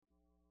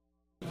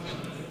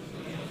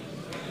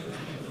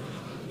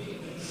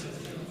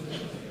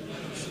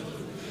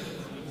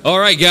All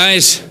right,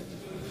 guys.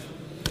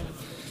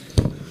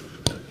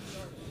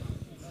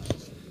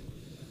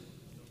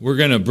 We're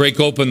going to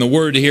break open the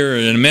Word here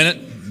in a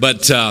minute,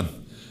 but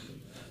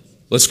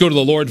let's go to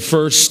the Lord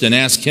first and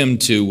ask Him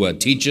to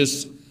teach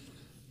us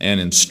and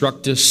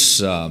instruct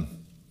us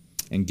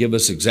and give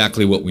us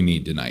exactly what we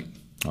need tonight.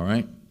 All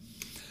right?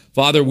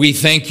 Father, we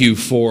thank You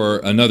for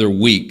another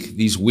week.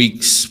 These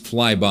weeks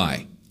fly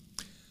by.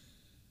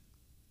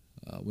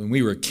 When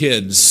we were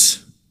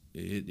kids,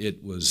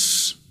 it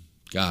was,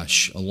 a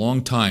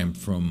long time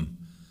from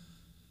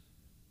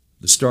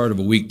the start of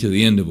a week to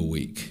the end of a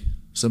week.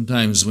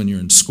 Sometimes when you're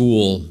in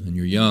school and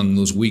you're young,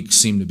 those weeks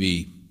seem to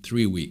be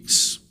 3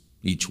 weeks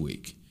each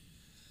week.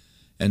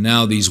 And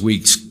now these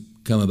weeks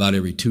come about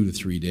every 2 to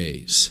 3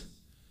 days.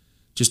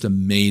 Just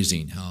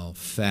amazing how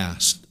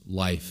fast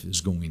life is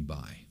going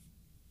by.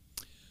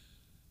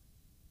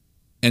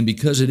 And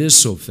because it is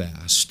so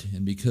fast,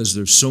 and because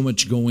there's so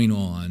much going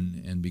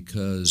on, and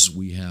because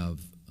we have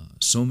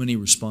so many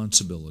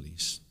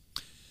responsibilities,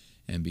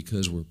 and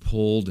because we're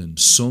pulled in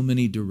so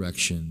many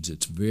directions,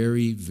 it's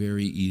very,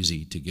 very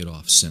easy to get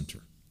off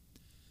center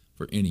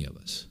for any of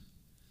us.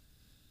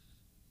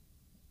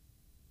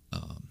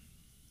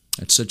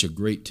 That's such a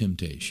great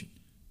temptation.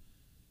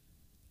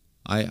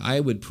 I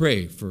would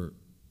pray for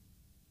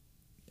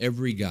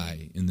every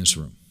guy in this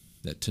room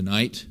that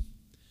tonight,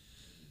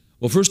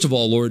 well, first of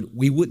all, Lord,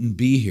 we wouldn't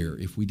be here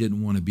if we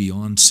didn't want to be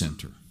on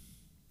center.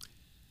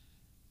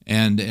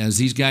 And as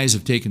these guys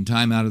have taken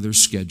time out of their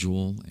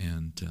schedule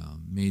and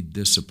made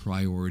this a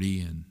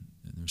priority, and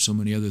there's so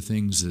many other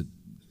things that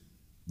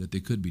they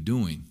could be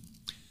doing,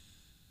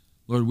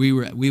 Lord, we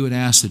would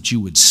ask that You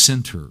would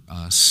center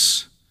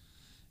us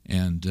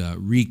and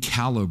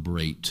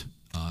recalibrate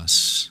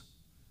us,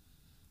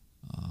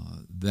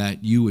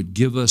 that You would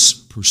give us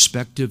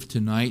perspective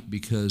tonight,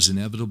 because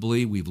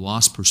inevitably we've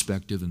lost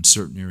perspective in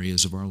certain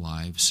areas of our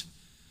lives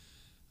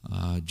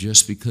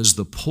just because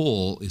the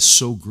pull is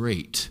so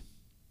great.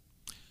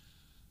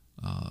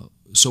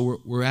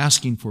 So we're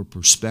asking for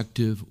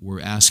perspective.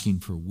 We're asking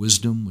for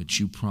wisdom, which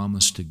You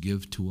promised to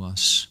give to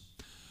us.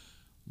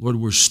 Lord,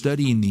 we're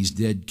studying these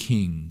dead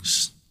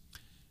kings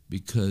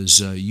because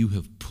You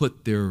have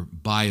put their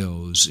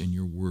bios in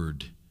Your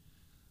Word,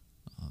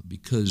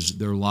 because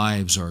their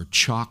lives are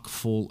chock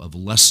full of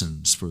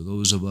lessons for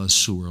those of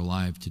us who are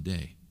alive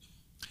today.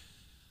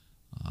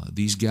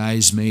 These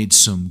guys made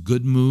some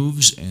good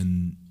moves,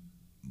 and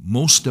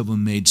most of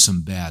them made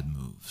some bad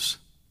moves.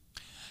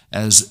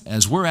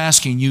 As we're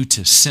asking You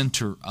to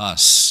center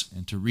us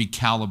and to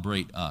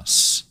recalibrate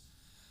us,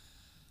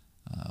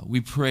 we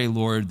pray,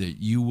 Lord,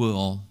 that You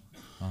will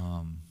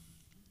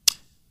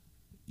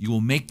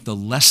make the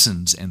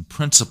lessons and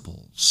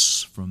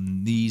principles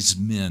from these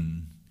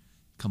men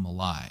come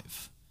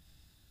alive,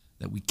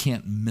 that we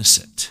can't miss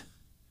it,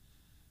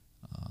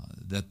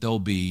 that they'll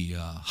be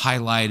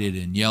highlighted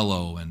in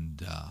yellow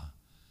and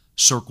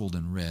circled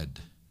in red,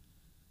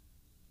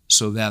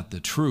 so that the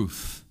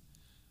truth,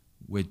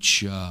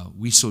 which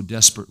we so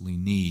desperately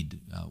need,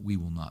 we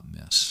will not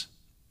miss.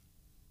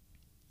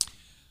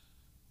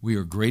 We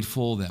are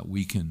grateful that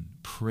we can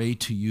pray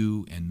to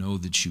You and know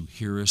that You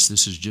hear us.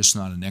 This is just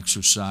not an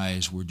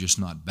exercise. We're just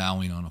not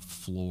bowing on a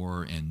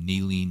floor and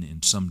kneeling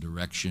in some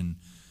direction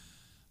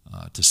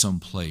to some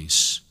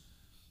place,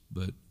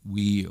 but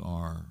we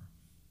are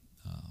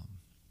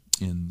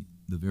in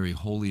the very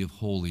holy of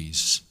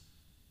holies,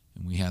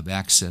 and we have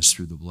access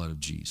through the blood of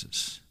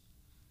Jesus.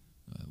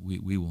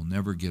 We will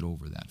never get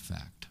over that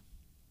fact.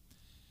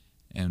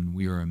 And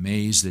we are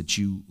amazed that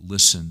You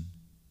listen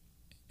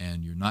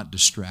and You're not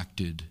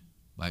distracted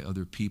by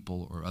other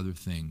people or other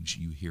things.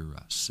 You hear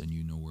us and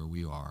You know where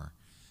we are,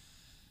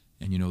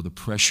 and You know the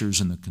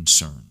pressures and the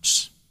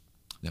concerns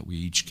that we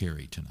each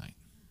carry tonight.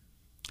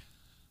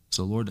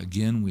 So, Lord,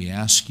 again, we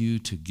ask You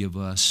to give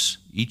us,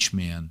 each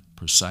man,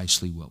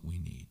 precisely what we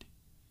need.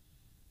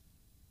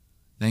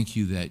 Thank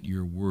You that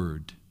Your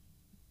Word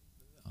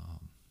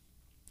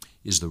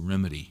is the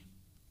remedy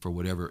for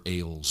whatever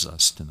ails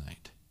us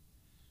tonight.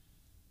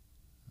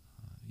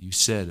 You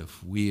said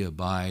if we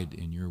abide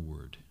in Your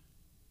Word,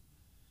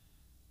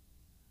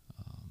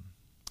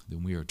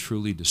 then we are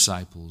truly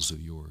disciples of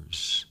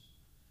Yours,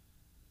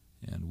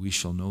 and we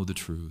shall know the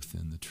truth,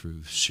 and the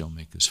truth shall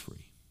make us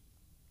free.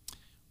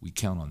 We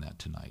count on that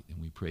tonight,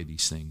 and we pray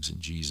these things in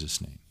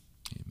Jesus' name.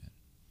 Amen.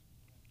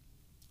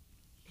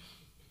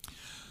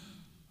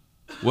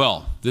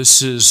 Well,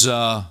 this is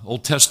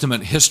Old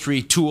Testament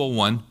History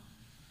 201.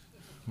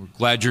 We're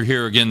glad you're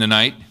here again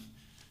tonight.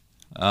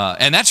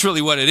 And that's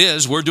really what it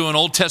is. We're doing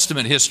Old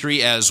Testament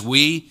history as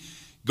we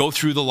go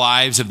through the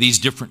lives of these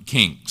different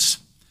kings.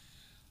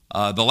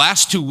 The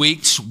last 2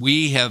 weeks,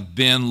 we have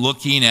been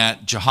looking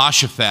at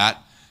Jehoshaphat,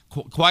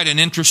 quite an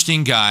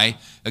interesting guy,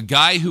 a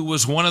guy who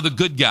was one of the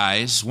good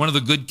guys, one of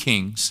the good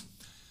kings,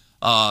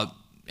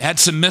 had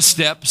some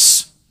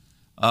missteps,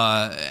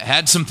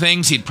 had some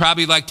things he'd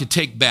probably like to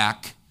take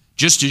back,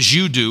 just as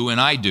you do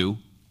and I do.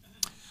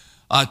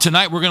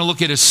 Tonight we're going to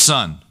look at his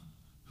son,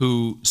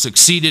 who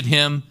succeeded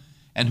him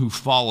and who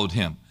followed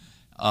him.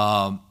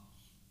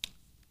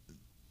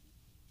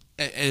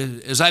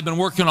 as I've been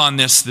working on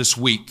this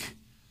week,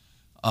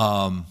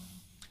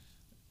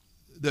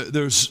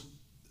 there's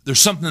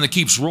something that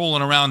keeps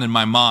rolling around in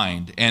my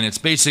mind, and it's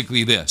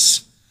basically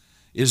this,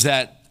 is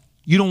that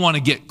you don't want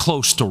to get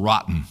close to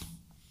rotten.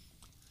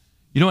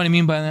 You know what I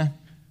mean by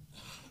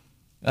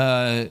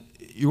that?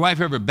 Your wife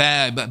ever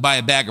buy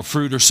a bag of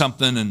fruit or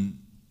something, and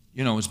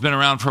it's been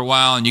around for a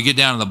while, and you get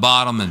down to the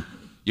bottom and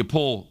you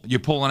pull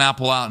an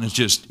apple out, and it's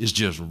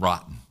just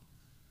rotten.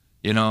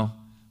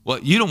 Well,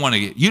 you don't want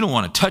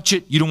to touch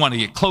it. You don't want to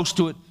get close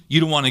to it. You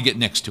don't want to get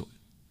next to it.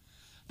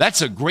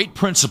 That's a great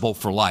principle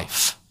for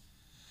life,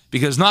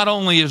 because not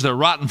only is there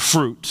rotten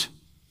fruit,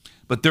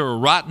 but there are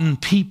rotten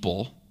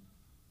people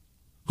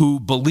who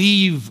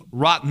believe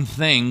rotten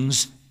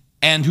things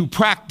and who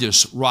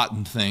practice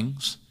rotten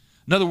things.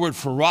 Another word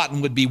for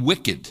rotten would be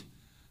wicked.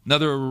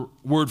 Another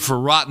word for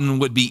rotten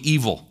would be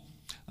evil.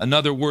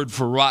 Another word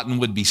for rotten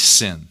would be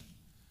sin.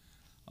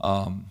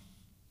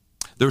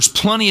 There's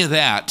plenty of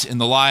that in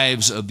the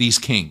lives of these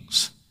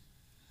kings.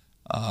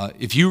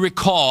 If you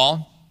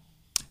recall,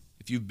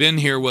 if you've been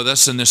here with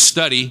us in this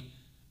study,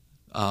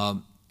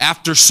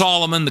 after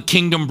Solomon, the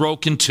kingdom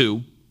broke in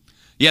two.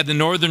 You had the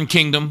northern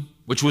kingdom,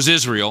 which was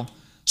Israel.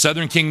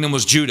 Southern kingdom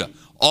was Judah.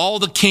 All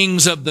the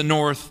kings of the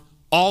north,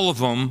 all of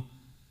them,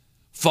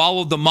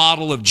 followed the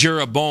model of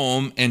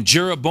Jeroboam, and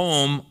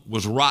Jeroboam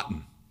was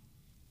rotten.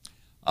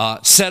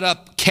 Set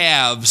up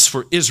calves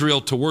for Israel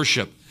to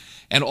worship.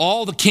 And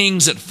all the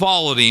kings that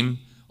followed him,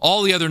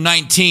 all the other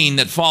 19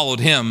 that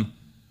followed him,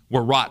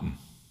 were rotten.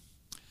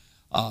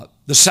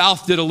 The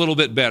south did a little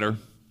bit better,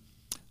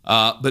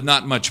 but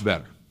not much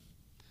better.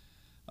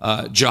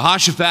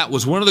 Jehoshaphat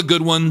was one of the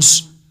good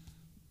ones,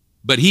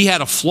 but he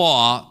had a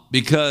flaw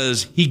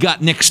because he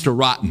got next to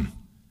rotten.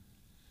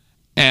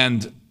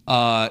 And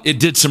it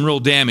did some real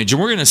damage.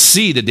 And we're going to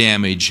see the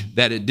damage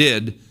that it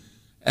did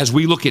as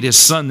we look at his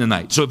son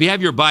tonight. So if you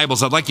have your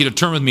Bibles, I'd like you to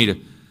turn with me to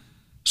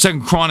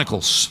 2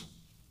 Chronicles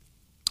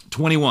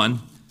 21.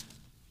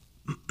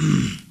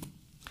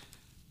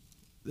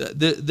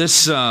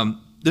 This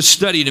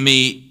study to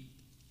me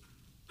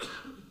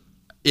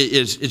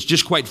it's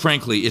just, quite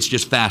frankly, it's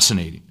just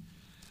fascinating.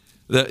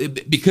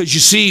 Because you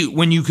see,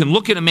 when you can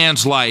look at a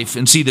man's life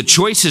and see the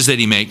choices that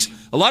he makes,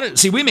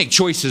 we make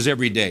choices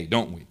every day,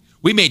 don't we?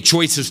 We made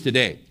choices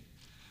today.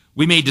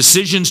 We made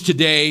decisions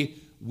today.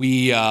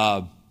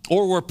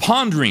 Or we're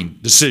pondering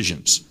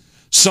decisions.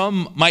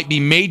 Some might be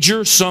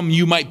major. Some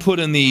you might put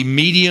in the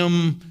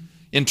medium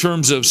in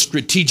terms of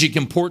strategic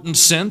importance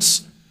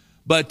sense.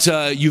 But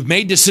you've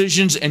made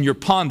decisions and you're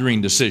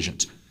pondering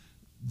decisions.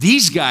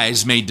 These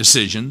guys made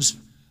decisions.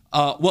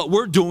 What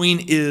we're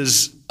doing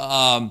is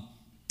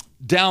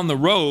down the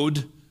road,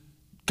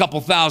 a couple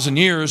thousand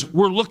years,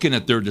 we're looking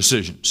at their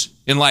decisions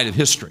in light of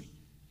history.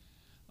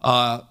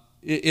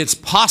 It's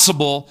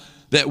possible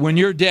that when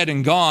you're dead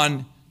and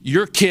gone,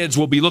 your kids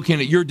will be looking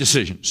at your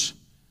decisions,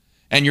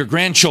 and your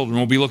grandchildren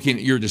will be looking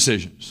at your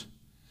decisions.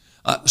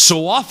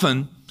 So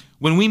often,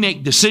 when we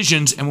make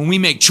decisions and when we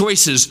make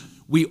choices,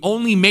 we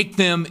only make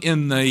them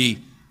in the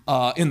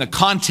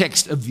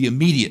context of the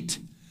immediate.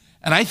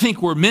 And I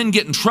think where men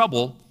get in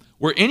trouble,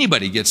 where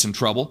anybody gets in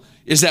trouble,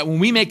 is that when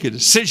we make a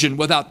decision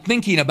without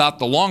thinking about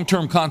the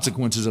long-term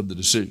consequences of the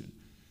decision.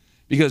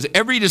 Because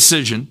every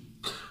decision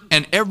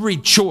and every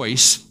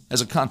choice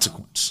has a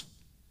consequence.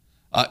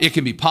 It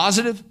can be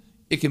positive,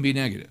 it can be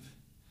negative.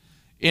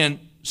 In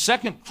 2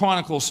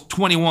 Chronicles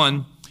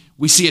 21,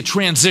 we see a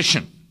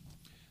transition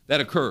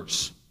that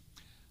occurs.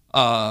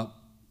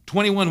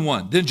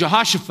 21:1. Then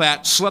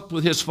Jehoshaphat slept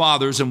with his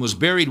fathers and was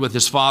buried with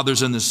his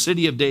fathers in the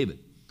city of David.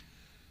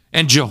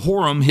 And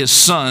Jehoram, his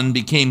son,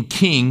 became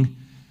king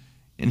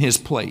in his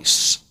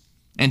place.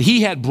 And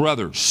he had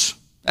brothers.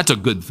 That's a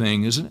good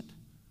thing, isn't it?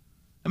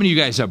 How many of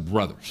you guys have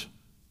brothers?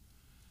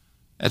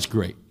 That's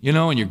great.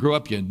 When you grow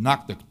up, you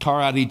knock the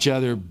tar out of each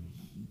other,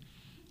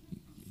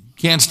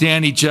 can't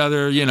stand each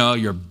other,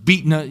 you're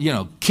beating,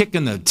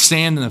 kicking the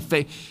sand in the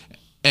face,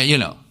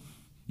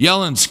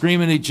 yelling,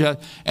 screaming at each other.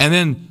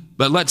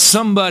 But let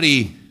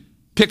somebody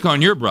pick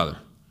on your brother,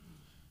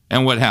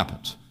 and what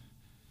happens?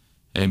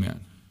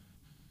 Amen.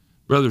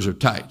 Brothers are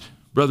tight.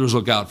 Brothers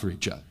look out for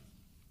each other.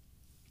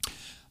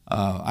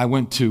 I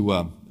went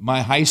to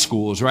my high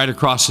school was right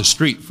across the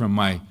street from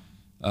my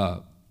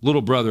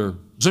little brother.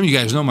 Some of you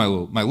guys know my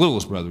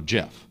littlest brother,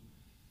 Jeff.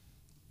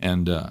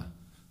 And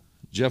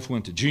Jeff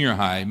went to junior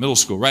high, middle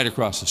school, right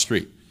across the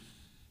street.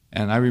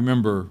 And I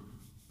remember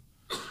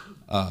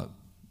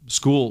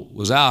school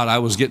was out. I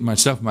was getting my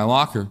stuff in my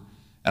locker,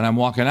 and I'm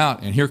walking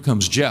out, and here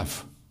comes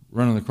Jeff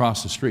running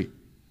across the street.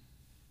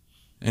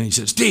 And he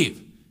said,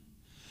 "Steve,"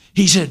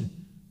 he said,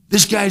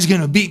 "this guy's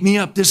going to beat me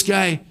up. This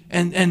guy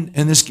and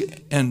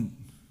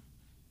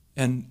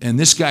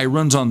this guy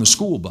runs on the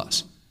school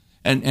bus."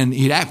 And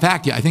in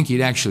fact, I think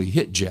he'd actually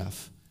hit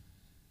Jeff.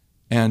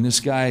 And this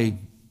guy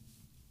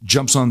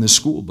jumps on this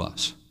school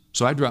bus.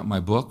 So I dropped my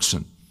books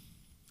and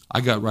I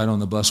got right on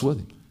the bus with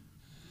him.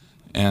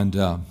 And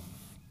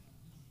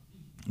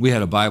we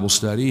had a Bible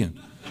study. And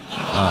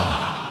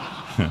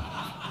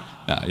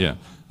yeah.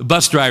 The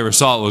bus driver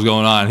saw what was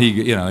going on.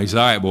 He said,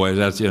 all right, boys,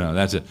 that's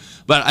it.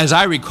 But as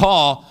I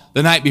recall,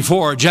 the night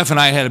before, Jeff and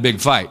I had a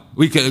big fight.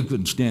 We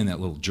couldn't stand that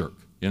little jerk,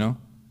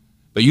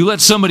 But you let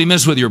somebody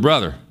mess with your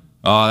brother,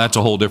 oh, that's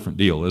a whole different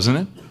deal, isn't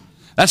it?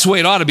 That's the way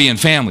it ought to be in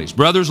families.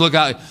 Brothers look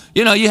out.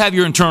 You have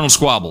your internal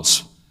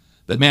squabbles.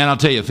 But man, I'll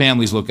tell you,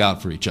 families look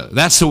out for each other.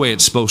 That's the way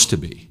it's supposed to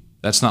be.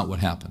 That's not what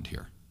happened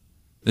here.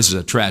 This is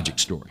a tragic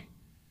story.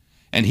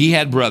 And he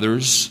had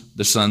brothers,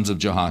 the sons of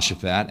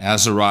Jehoshaphat,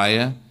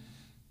 Azariah,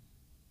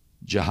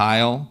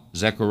 Jehiel,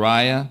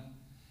 Zechariah,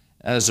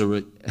 this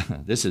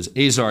is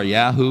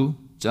Azaryahu,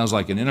 sounds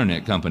like an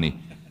internet company,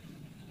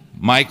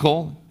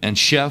 Michael, and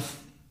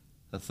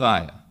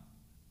Shephatiah.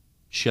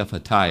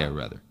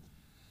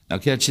 Now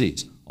catch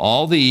these.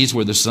 All these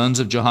were the sons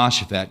of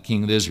Jehoshaphat,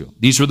 king of Israel.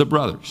 These were the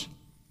brothers.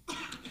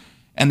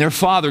 And their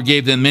father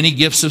gave them many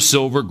gifts of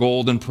silver,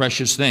 gold, and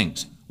precious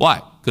things.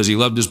 Why? Because he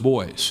loved his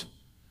boys.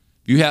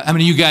 How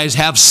many of you guys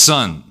have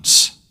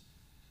sons?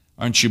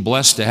 Aren't you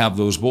blessed to have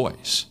those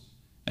boys?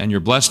 And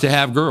you're blessed to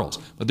have girls.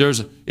 But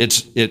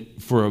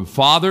for a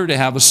father to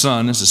have a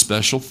son is a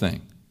special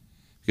thing,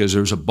 because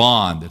there's a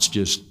bond that's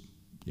just,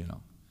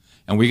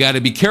 And we got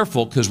to be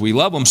careful because we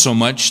love them so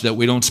much that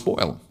we don't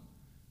spoil them.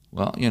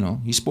 Well,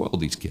 he spoiled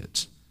these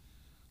kids.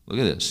 Look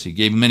at this. He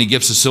gave them many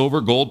gifts of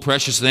silver, gold,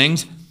 precious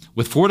things,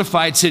 with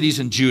fortified cities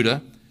in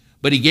Judah.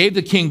 But he gave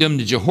the kingdom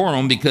to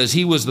Jehoram because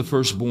he was the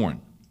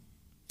firstborn.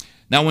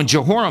 Now when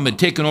Jehoram had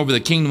taken over the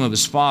kingdom of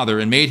his father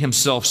and made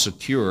himself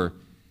secure,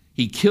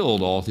 he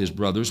killed all his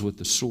brothers with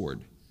the sword,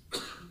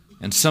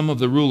 and some of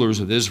the rulers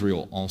of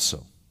Israel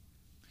also.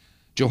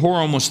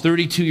 Jehoram was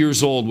 32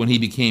 years old when he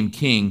became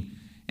king,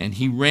 and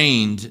he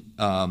reigned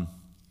 8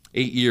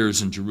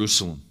 years in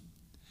Jerusalem.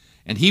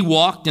 And he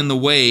walked in the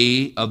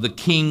way of the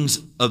kings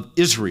of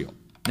Israel.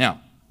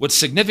 Now, what's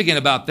significant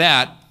about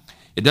that,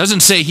 it doesn't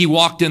say he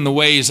walked in the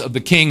ways of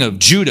the king of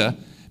Judah,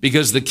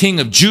 because the king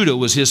of Judah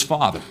was his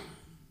father,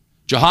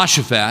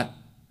 Jehoshaphat,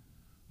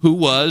 who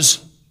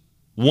was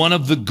one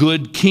of the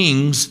good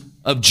kings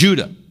of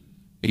Judah.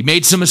 He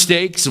made some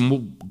mistakes,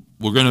 and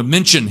we're going to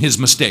mention his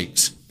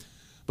mistakes.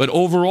 But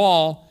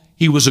overall,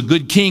 he was a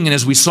good king, and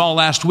as we saw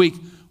last week,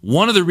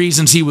 one of the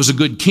reasons he was a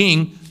good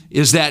king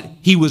is that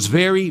he was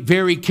very,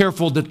 very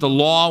careful that the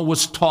law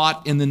was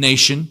taught in the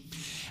nation,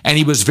 and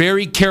he was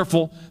very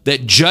careful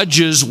that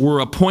judges were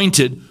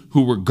appointed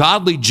who were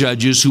godly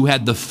judges, who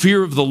had the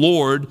fear of the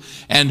Lord,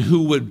 and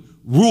who would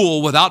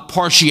rule without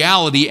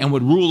partiality and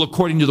would rule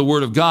according to the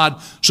word of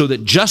God, so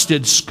that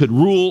justice could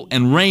rule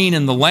and reign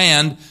in the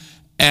land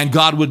and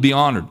God would be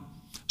honored.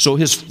 So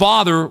his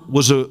father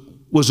was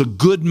a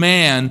good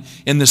man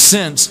in the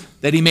sense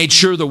that he made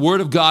sure the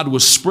word of God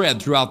was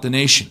spread throughout the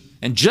nation,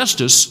 and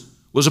justice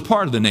was a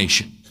part of the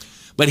nation.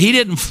 But he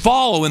didn't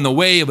follow in the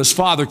way of his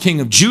father, king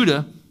of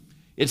Judah.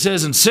 It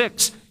says in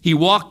 6, he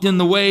walked in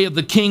the way of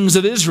the kings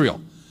of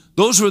Israel.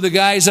 Those were the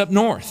guys up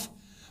north.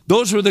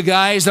 Those were the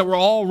guys that were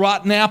all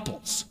rotten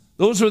apples.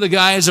 Those were the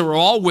guys that were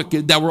all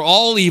wicked, that were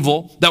all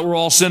evil, that were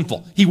all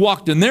sinful. He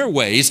walked in their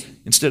ways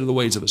instead of the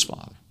ways of his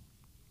father.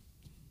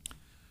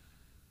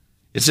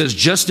 It says,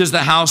 just as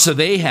the house of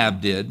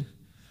Ahab did,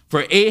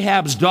 for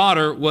Ahab's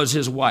daughter was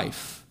his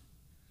wife,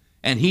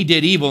 and he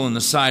did evil in the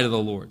sight of the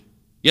Lord.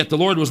 Yet the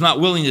Lord was not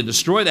willing to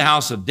destroy the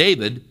house of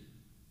David,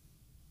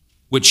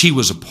 which he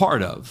was a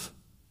part of,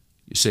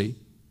 you see,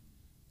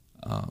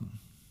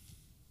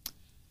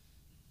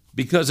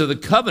 because of the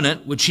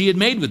covenant which he had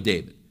made with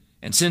David,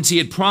 and since he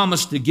had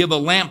promised to give a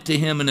lamp to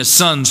him and his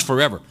sons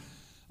forever.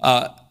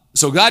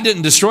 So God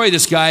didn't destroy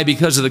this guy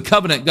because of the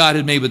covenant God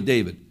had made with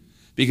David,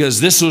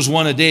 because this was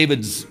one of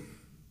David's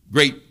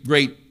great,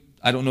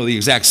 I don't know the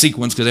exact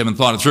sequence because I haven't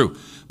thought it through,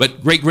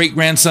 but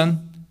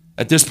great-great-grandson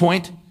at this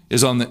point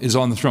is on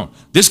the throne.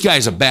 This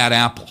guy's a bad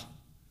apple.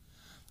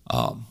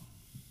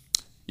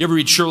 You ever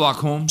read Sherlock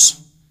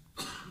Holmes?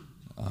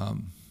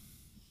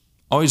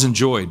 Always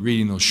enjoyed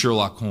reading those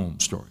Sherlock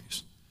Holmes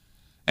stories.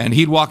 And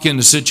he'd walk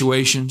into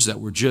situations that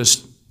were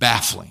just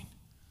baffling.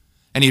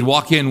 And he'd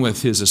walk in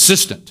with his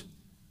assistant,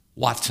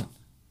 Watson.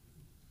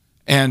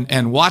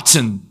 And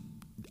Watson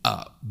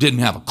didn't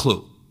have a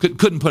clue,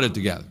 couldn't put it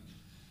together.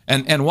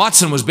 And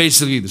Watson was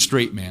basically the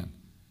straight man,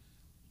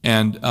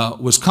 and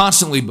was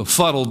constantly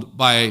befuddled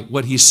by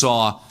what he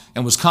saw,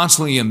 and was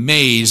constantly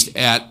amazed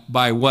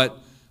by what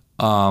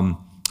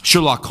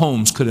Sherlock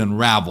Holmes could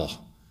unravel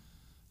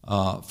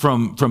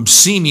from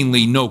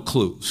seemingly no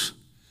clues.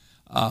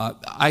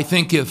 I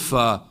think if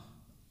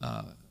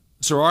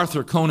Sir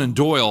Arthur Conan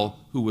Doyle,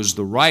 who was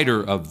the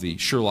writer of the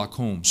Sherlock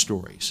Holmes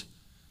stories,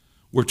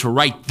 were to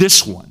write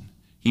this one,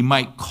 he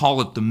might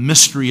call it The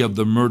Mystery of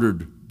the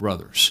Murdered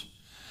Brothers.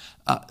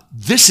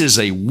 This is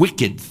a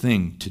wicked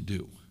thing to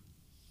do.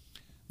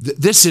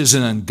 This is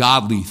an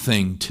ungodly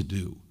thing to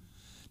do.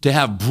 To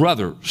have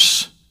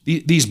brothers.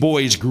 These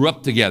boys grew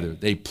up together.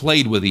 They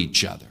played with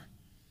each other.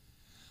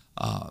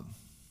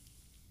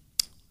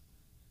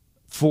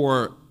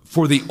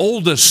 For the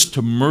oldest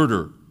to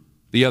murder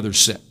the other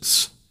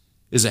six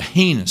is a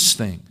heinous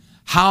thing.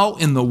 How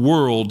in the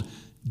world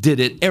did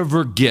it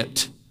ever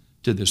get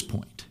to this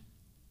point?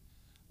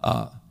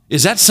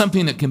 Is that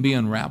something that can be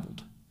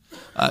unraveled?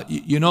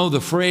 You know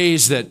the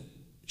phrase that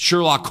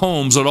Sherlock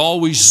Holmes would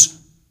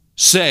always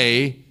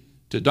say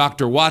to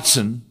Dr.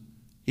 Watson,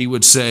 he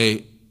would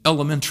say,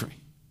 elementary.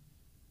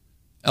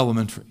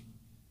 Elementary.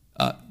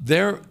 As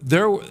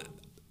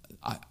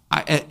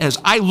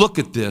I look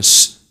at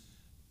this,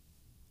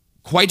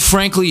 quite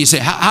frankly, you say,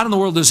 how in the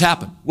world does this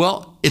happen?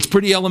 Well, it's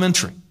pretty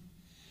elementary.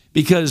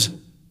 Because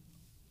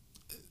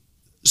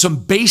some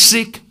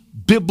basic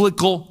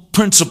biblical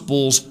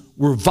principles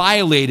were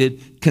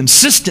violated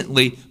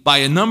consistently by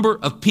a number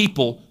of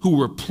people who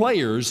were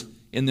players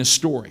in this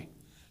story.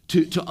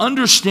 To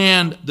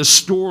understand the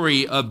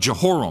story of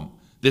Jehoram,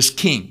 this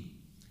king,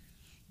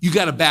 you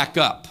got to back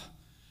up.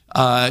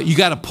 You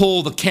got to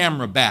pull the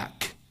camera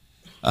back.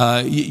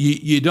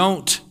 You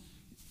don't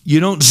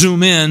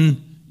zoom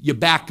in, you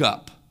back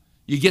up.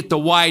 You get the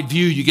wide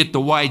view, you get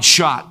the wide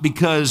shot,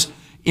 because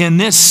in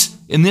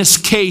this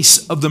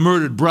case of the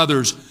murdered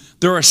brothers,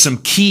 there are some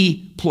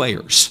key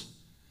players.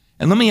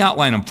 And let me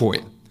outline them for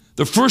you.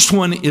 The first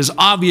one is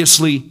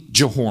obviously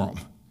Jehoram.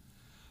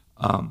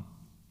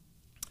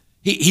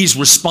 He's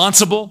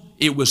responsible.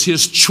 It was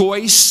his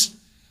choice.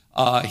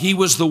 He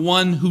was the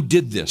one who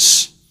did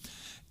this.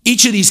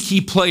 Each of these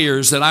key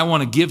players that I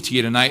want to give to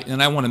you tonight,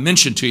 and I want to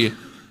mention to you,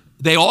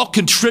 they all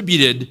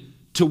contributed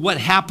to what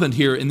happened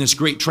here in this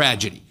great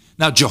tragedy.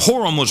 Now,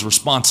 Jehoram was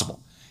responsible.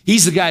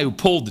 He's the guy who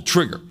pulled the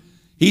trigger.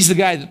 He's the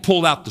guy that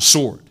pulled out the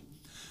sword.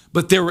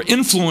 But there were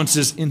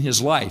influences in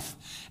his life.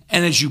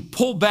 And as you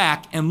pull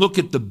back and look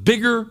at the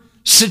bigger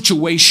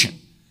situation,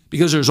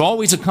 because there's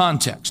always a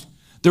context,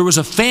 there was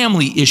a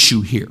family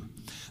issue here.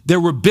 There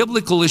were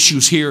biblical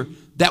issues here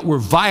that were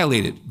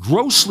violated,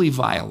 grossly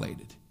violated.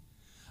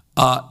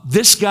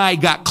 This guy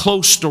got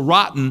close to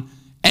rotten,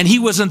 and he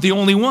wasn't the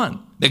only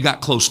one that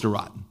got close to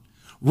rotten.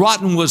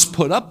 Rotten was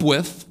put up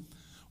with.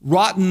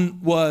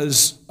 Rotten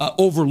was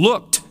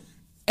overlooked.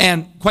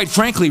 And quite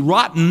frankly,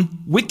 rotten,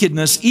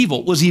 wickedness,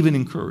 evil was even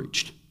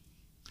encouraged.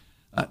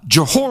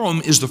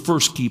 Jehoram is the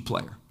first key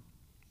player.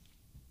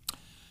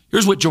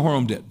 Here's what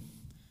Jehoram did.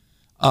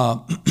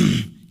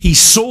 He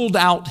sold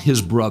out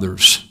his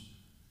brothers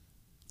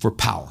for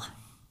power.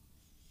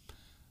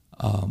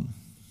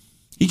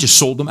 He just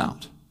sold them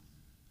out.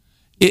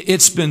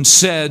 It's been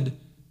said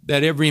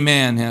that every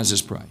man has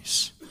his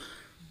price.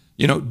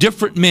 You know,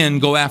 different men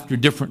go after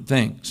different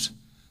things.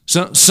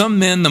 Some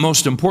men, the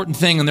most important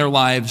thing in their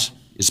lives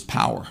is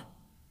power.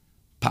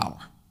 Power.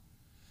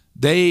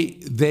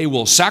 They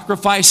will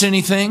sacrifice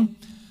anything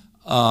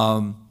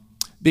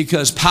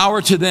because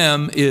power to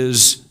them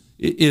is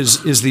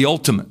the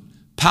ultimate.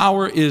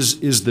 Power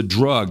is the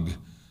drug.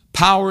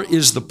 Power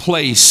is the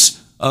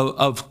place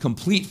of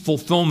complete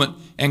fulfillment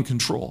and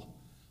control.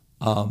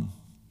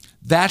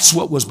 That's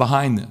what was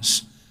behind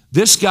this.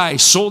 This guy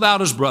sold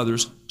out his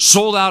brothers,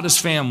 sold out his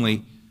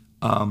family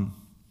for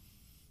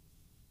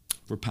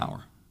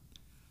power.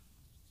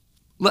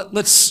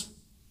 Let's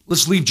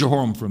leave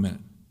Jehoram for a minute.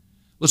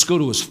 Let's go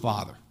to his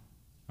father,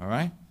 all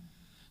right?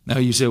 Now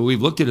you say, well,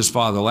 we've looked at his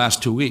father the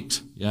last 2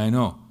 weeks. Yeah, I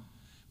know.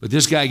 But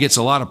this guy gets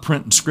a lot of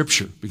print in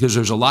Scripture because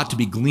there's a lot to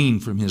be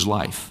gleaned from his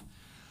life.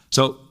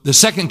 So the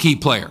second key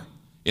player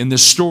in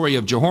this story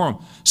of Jehoram,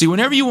 see,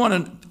 whenever you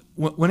want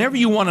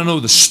to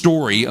know the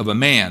story of a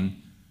man,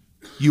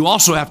 you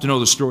also have to know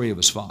the story of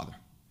his father.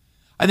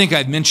 I think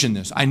I've mentioned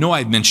this. I know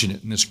I've mentioned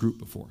it in this group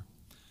before.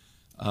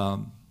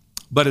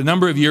 But a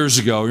number of years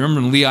ago,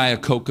 remember when Lee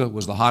Iacocca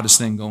was the hottest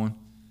thing going?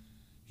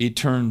 He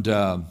turned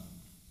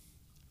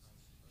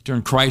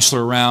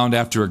Chrysler around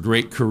after a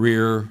great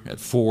career at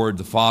Ford,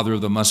 the father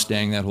of the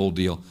Mustang, that whole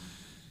deal.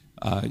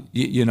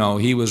 You know,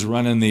 he was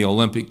running the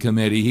Olympic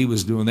Committee. He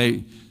was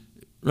running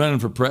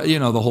for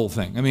the whole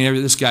thing. I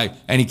mean, this guy,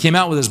 and he came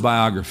out with his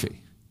biography.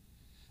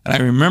 And I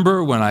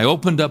remember when I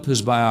opened up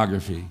his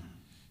biography,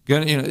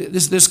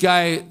 this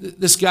guy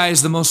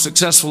is the most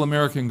successful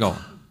American going.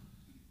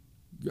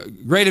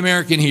 Great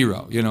American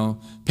hero,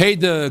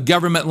 paid the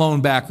government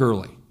loan back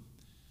early.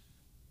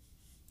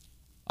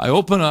 I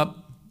open up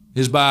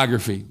his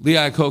biography, Lee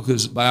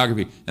Iacocca's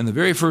biography, and the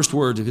very first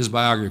words of his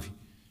biography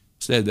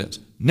said this: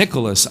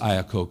 Nicholas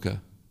Iacocca,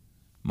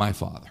 my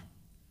father.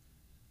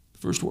 The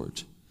first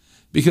words.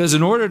 Because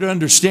in order to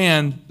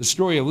understand the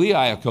story of Lee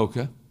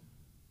Iacocca,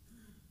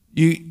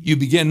 you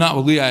begin not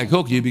with Lee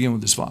Iacocca, you begin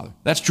with his father.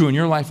 That's true in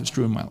your life, it's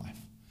true in my life.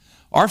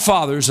 Our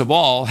fathers have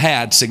all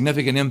had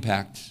significant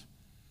impact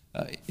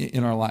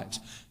in our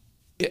lives,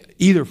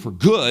 either for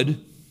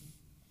good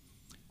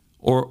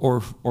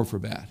or for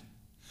bad.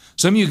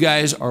 Some of you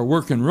guys are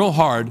working real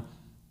hard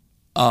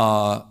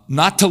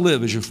not to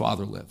live as your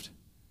father lived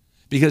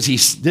because he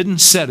didn't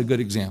set a good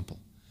example.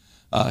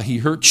 He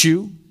hurt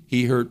you.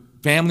 He hurt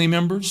family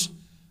members.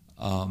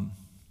 I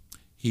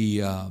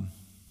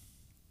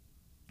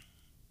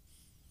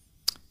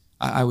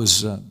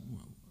was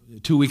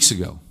 2 weeks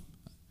ago,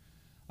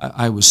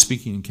 I was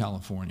speaking in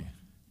California.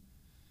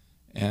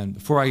 And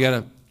before I got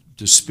up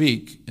to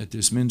speak at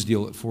this men's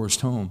deal at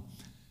Forest Home,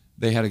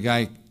 they had a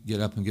guy get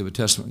up and give a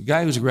testimony. A guy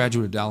who was a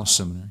graduate of Dallas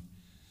Seminary,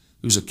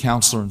 who was a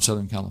counselor in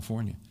Southern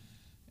California.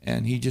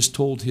 And he just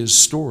told his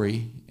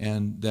story,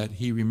 and that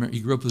he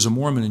grew up as a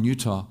Mormon in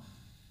Utah,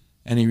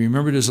 and he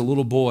remembered as a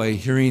little boy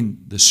hearing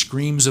the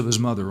screams of his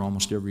mother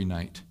almost every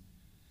night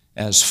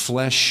as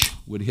flesh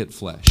would hit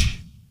flesh.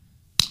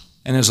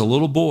 And as a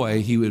little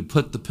boy, he would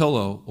put the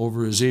pillow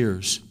over his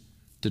ears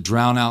to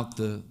drown out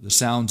the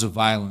sounds of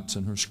violence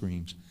and her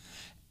screams.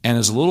 And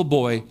as a little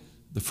boy,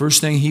 the first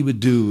thing he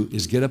would do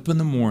is get up in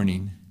the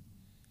morning,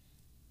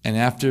 and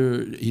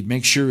after he'd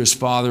make sure his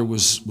father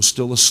was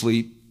still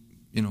asleep,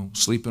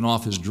 sleeping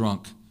off his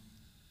drunk,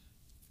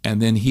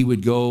 and then he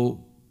would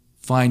go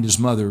find his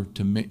mother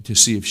to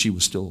see if she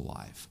was still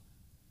alive.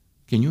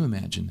 Can you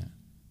imagine that?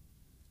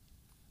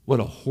 What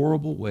a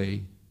horrible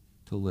way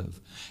to live.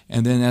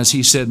 And then, as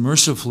he said,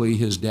 mercifully,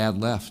 his dad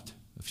left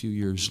a few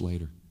years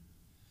later.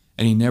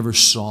 And he never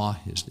saw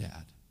his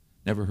dad,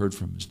 never heard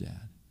from his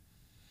dad.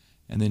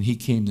 And then he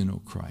came to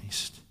know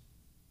Christ.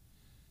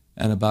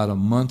 And about a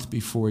month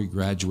before he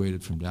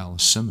graduated from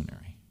Dallas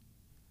Seminary,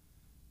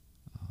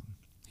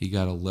 he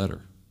got a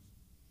letter.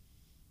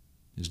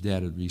 His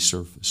dad had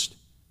resurfaced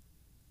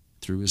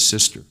through his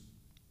sister.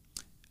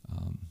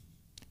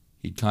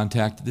 He'd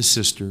contacted the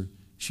sister.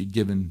 She'd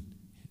given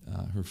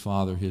her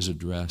father his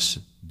address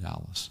in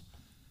Dallas.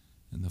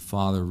 And the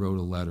father wrote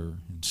a letter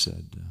and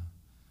said,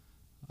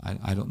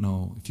 I don't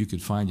know if you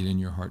could find it in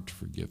your heart to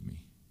forgive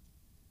me.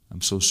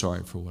 I'm so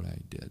sorry for what I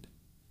did.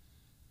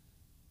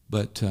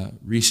 But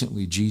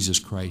recently, Jesus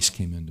Christ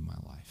came into my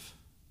life.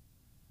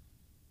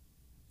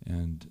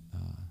 And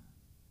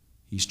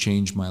he's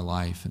changed my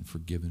life and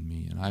forgiven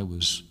me. And I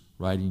was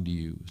writing to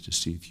you to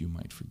see if you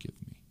might forgive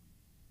me.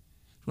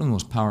 It's one of the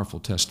most powerful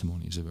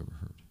testimonies I've ever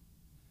heard.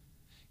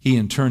 He,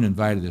 in turn,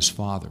 invited his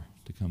father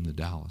to come to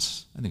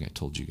Dallas. I think I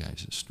told you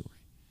guys this story.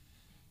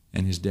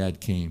 And his dad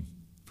came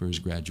for his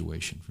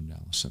graduation from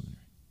Dallas Seminary.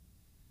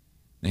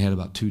 They had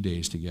about 2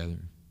 days together.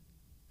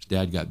 His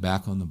dad got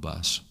back on the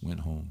bus,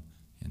 went home,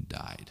 and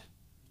died.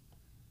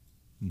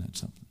 Isn't that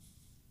something?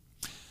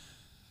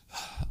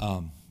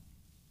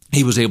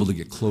 He was able to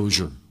get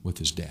closure with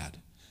his dad.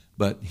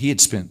 But he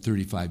had spent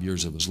 35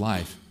 years of his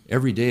life,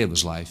 every day of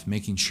his life,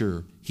 making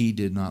sure he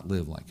did not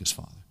live like his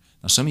father.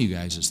 Now, some of you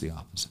guys, it's the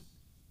opposite.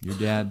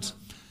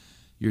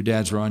 Your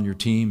dads were on your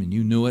team, and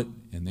you knew it,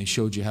 and they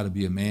showed you how to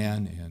be a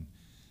man. And,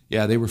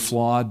 yeah, they were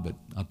flawed, but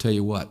I'll tell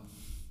you what,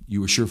 you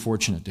were sure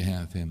fortunate to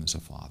have him as a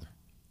father.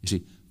 You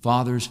see,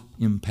 fathers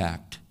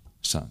impact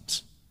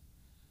sons.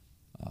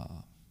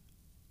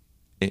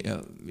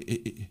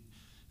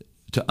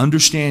 To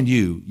understand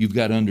you, you've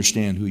got to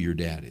understand who your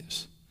dad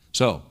is.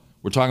 So,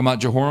 we're talking about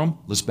Jehoram.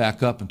 Let's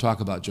back up and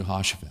talk about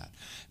Jehoshaphat.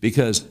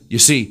 Because, you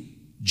see,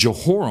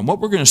 Jehoram, what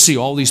we're going to see,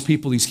 all these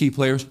people, these key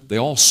players, they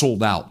all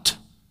sold out.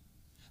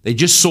 They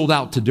just sold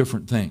out to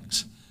different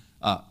things.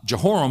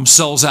 Jehoram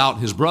sells out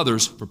his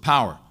brothers for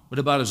power. What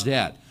about his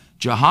dad?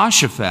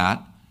 Jehoshaphat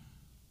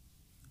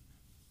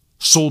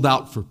sold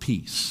out for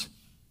peace.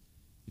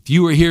 If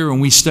you were here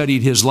when we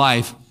studied his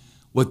life,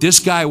 what this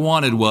guy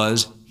wanted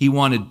was, he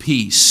wanted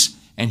peace.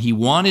 And he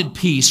wanted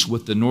peace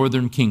with the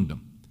northern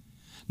kingdom.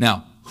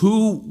 Now,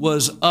 who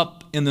was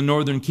up in the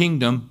northern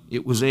kingdom?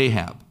 It was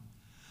Ahab.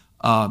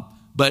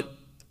 But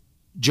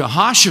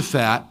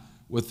Jehoshaphat,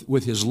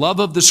 with his love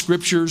of the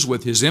Scriptures,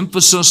 with his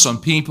emphasis on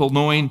people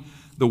knowing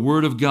the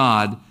Word of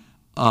God,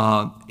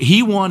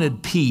 he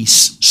wanted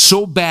peace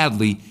so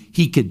badly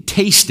he could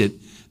taste it,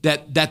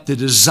 that the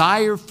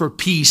desire for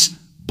peace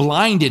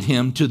blinded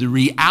him to the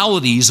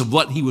realities of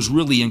what he was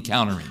really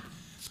encountering.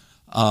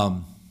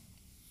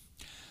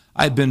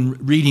 I've been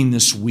reading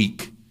this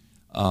week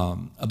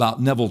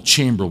about Neville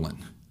Chamberlain,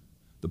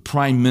 the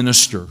prime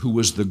minister who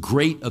was the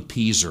great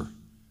appeaser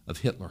of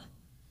Hitler.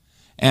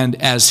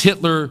 And as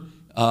Hitler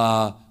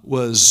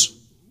was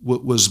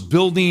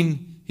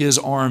building his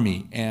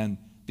army and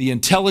the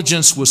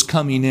intelligence was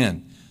coming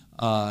in,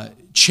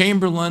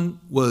 Chamberlain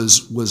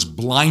was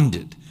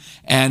blinded.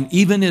 And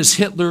even as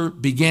Hitler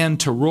began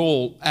to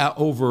roll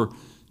over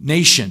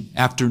nation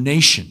after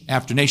nation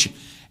after nation,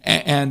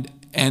 and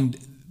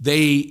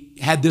they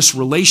had this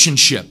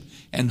relationship,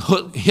 and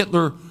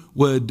Hitler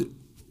would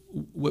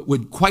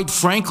quite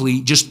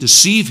frankly just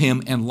deceive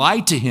him and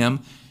lie to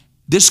him.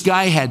 This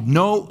guy had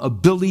no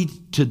ability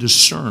to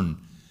discern.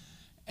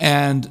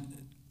 And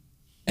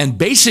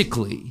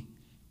basically,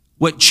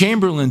 what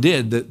Chamberlain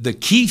did, the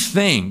key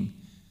thing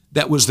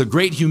that was the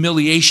great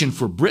humiliation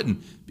for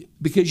Britain,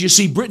 because you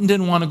see, Britain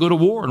didn't want to go to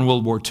war in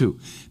World War II,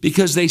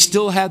 because they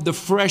still had the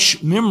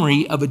fresh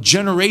memory of a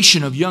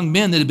generation of young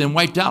men that had been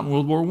wiped out in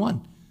World War I.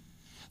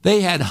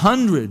 They had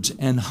hundreds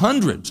and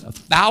hundreds of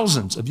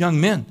thousands of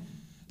young men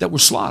that were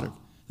slaughtered.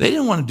 They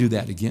didn't want to do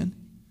that again.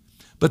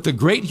 But the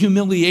great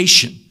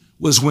humiliation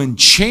was when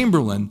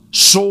Chamberlain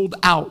sold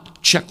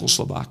out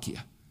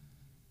Czechoslovakia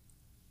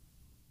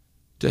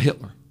to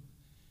Hitler.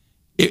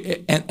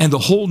 And the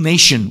whole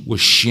nation was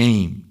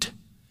shamed.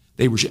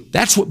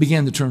 That's what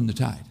began to turn the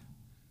tide,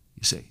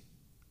 you see.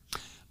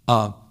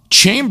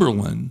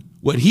 Chamberlain,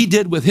 what he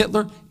did with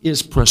Hitler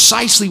is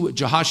precisely what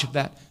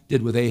Jehoshaphat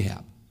did with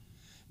Ahab.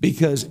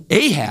 Because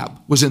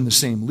Ahab was in the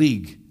same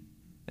league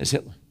as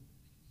Hitler.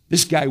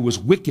 This guy was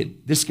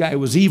wicked. This guy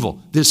was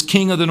evil. This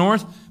king of the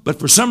north. But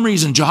for some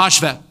reason,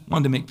 Jehoshaphat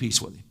wanted to make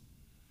peace with him.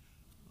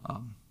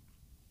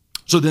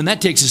 So then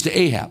that takes us to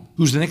Ahab,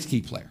 who's the next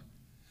key player.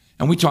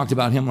 And we talked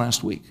about him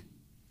last week.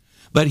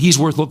 But he's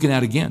worth looking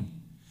at again.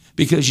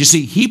 Because you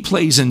see, he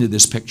plays into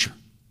this picture.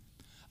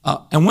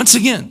 And once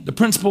again, the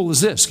principle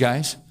is this,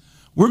 guys.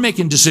 We're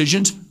making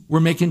decisions. We're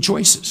making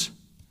choices.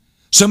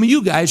 Some of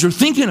you guys are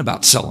thinking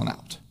about selling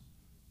out.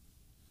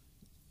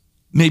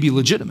 Maybe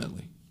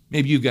legitimately.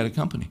 Maybe you've got a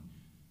company.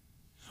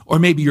 Or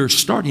maybe you're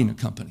starting a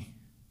company.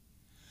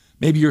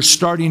 Maybe you're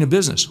starting a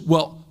business.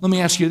 Well, let me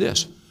ask you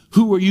this.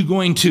 Who are you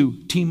going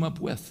to team up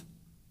with?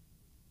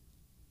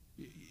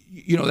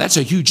 You know, that's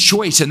a huge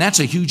choice, and that's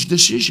a huge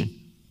decision.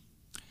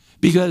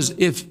 Because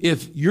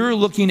if you're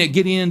looking at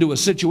getting into a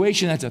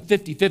situation that's a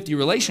 50-50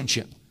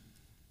 relationship,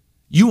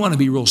 you want to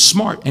be real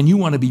smart, and you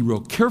want to be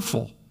real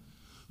careful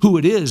who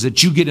it is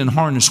that you get in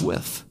harness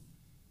with.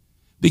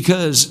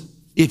 Because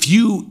if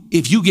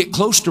you get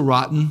close to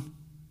rotten,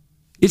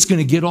 it's going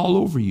to get all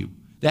over you.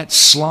 That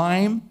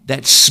slime,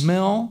 that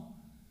smell,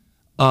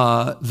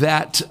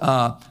 that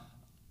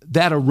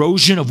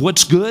erosion of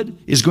what's good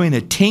is going to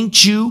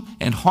taint you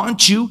and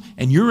haunt you,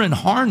 and you're in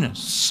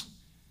harness,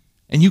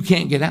 and you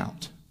can't get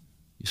out,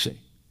 you see.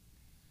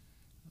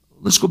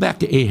 Let's go back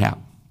to Ahab.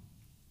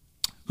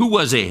 Who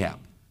was Ahab?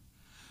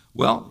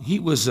 Well, he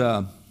was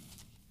a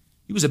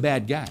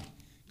bad guy.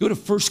 Go to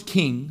 1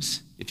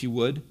 Kings, if you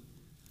would.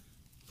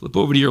 Flip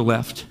over to your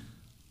left.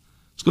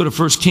 Let's go to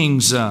 1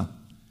 Kings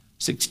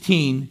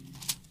 16,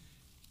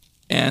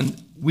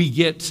 and we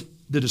get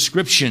the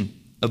description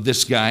of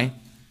this guy,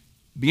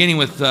 beginning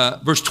with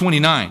verse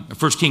 29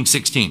 of 1 Kings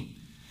 16.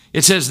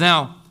 It says,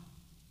 now,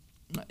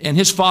 and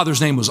his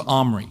father's name was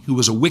Omri, who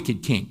was a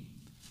wicked king.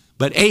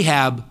 But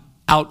Ahab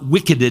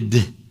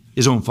out-wickeded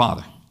his own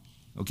father.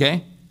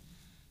 Okay?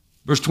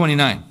 Verse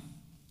 29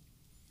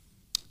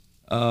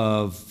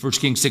 of 1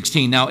 Kings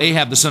 16. Now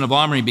Ahab the son of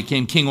Omri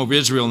became king over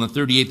Israel in the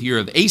 38th year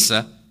of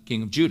Asa,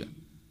 king of Judah.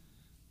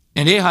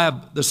 And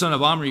Ahab the son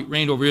of Omri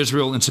reigned over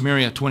Israel in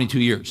Samaria 22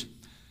 years.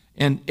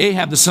 And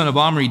Ahab the son of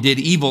Omri did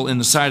evil in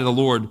the sight of the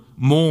Lord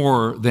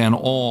more than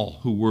all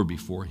who were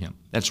before him.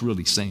 That's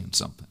really saying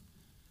something.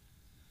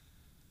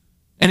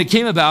 And it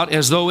came about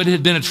as though it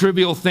had been a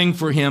trivial thing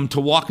for him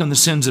to walk in the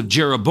sins of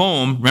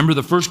Jeroboam. Remember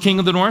the first king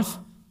of the north?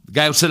 The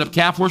guy who set up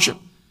calf worship?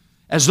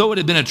 As though it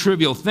had been a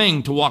trivial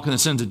thing to walk in the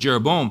sins of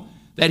Jeroboam,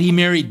 that he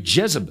married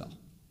Jezebel,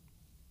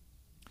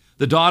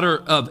 the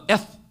daughter of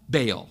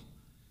Ethbaal,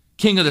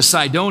 king of the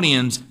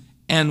Sidonians,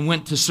 and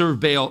went to serve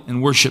Baal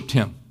and worshiped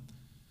him.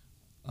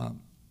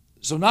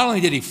 So not only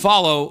did he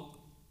follow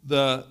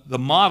the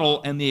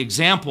model and the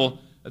example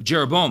of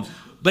Jeroboam,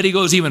 but he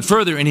goes even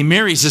further and he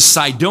marries a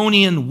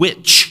Sidonian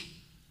witch,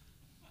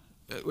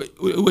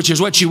 which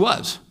is what she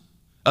was,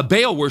 a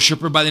Baal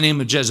worshiper by the name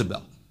of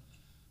Jezebel.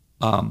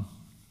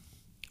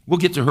 We'll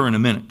get to her in a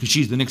minute because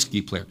she's the next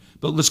key player.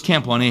 But let's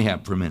camp on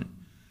Ahab for a minute.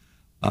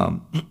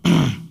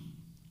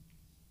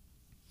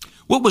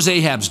 What was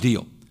Ahab's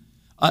deal?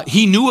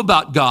 He knew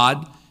about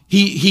God.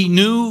 He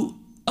knew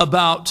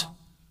about...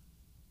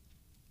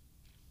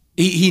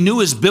 He knew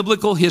his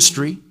biblical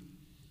history.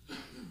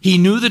 He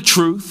knew the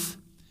truth,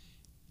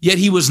 yet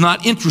he was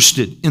not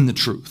interested in the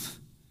truth.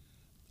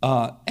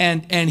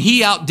 And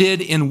he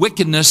outdid in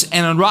wickedness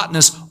and in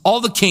rottenness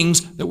all the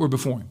kings that were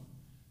before him.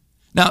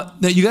 Now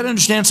you got to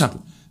understand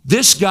something.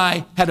 This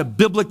guy had a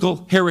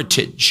biblical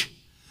heritage.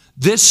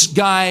 This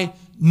guy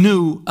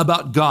knew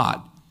about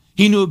God.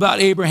 He knew about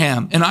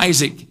Abraham and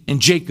Isaac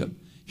and Jacob.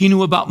 He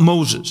knew about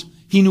Moses.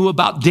 He knew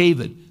about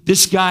David.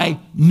 This guy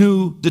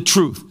knew the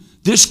truth.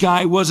 This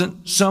guy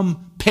wasn't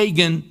some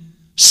pagan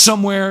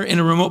somewhere in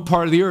a remote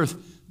part of the earth.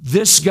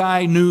 This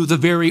guy knew the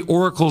very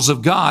oracles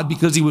of God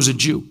because he was a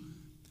Jew.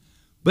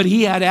 But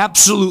he had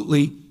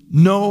absolutely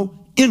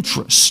no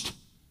interest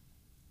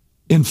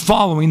in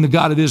following the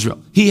God of Israel.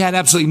 He had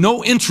absolutely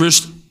no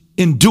interest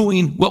in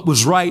doing what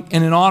was right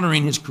and in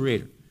honoring his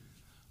Creator.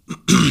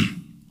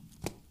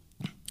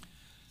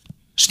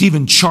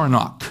 Stephen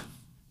Charnock,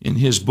 in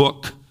his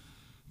book,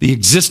 The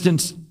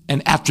Existence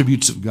and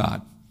Attributes of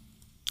God,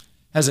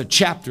 has a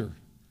chapter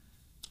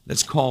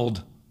that's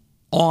called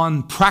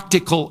On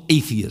Practical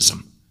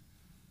Atheism.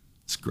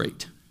 It's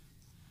great.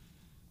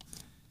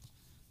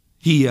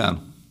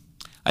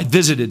 I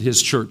visited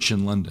his church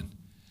in London.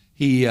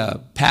 He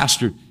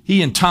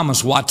and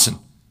Thomas Watson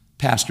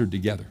pastored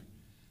together.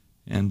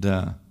 And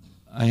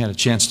I had a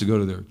chance to go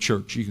to their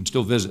church. You can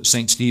still visit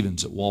St.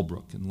 Stephen's at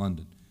Walbrook in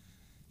London.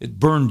 It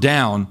burned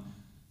down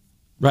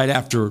right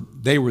after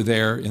they were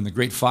there in the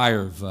Great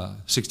Fire of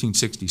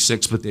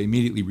 1666, but they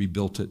immediately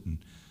rebuilt it, and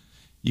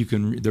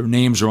their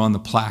names are on the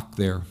plaque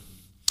there.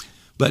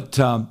 But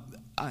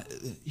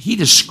he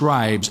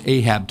describes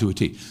Ahab to a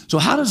T. So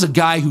how does a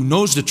guy who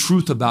knows the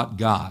truth about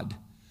God,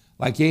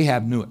 like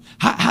Ahab knew it,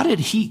 how did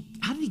he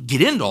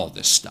get into all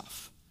this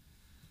stuff?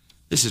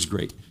 This is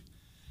great.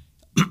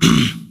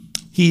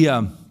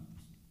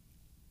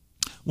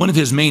 One of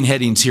his main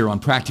headings here on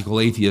practical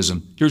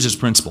atheism, here's his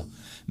principle.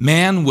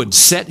 Man would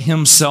set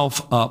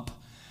himself up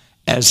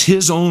as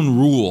his own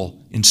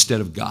rule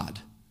instead of God.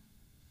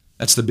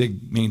 That's the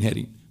big main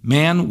heading.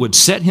 Man would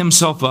set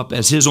himself up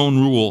as his own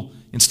rule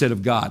instead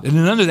of God. And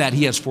then under that,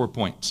 he has 4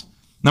 points.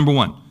 Number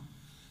one,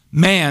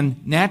 man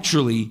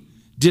naturally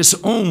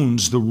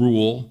disowns the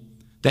rule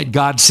that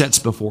God sets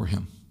before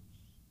him.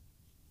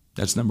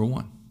 That's number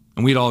one.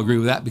 And we'd all agree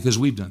with that because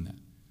we've done that.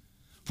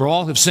 For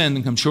all have sinned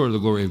and come short of the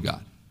glory of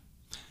God.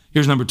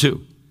 Here's number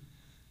two.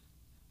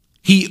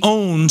 He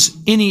owns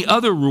any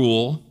other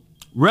rule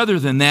rather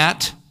than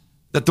that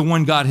the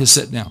one God has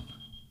set down.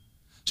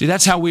 See,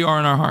 that's how we are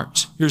in our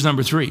hearts. Here's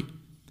number three.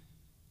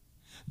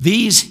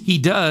 These he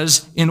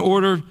does in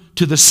order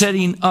to the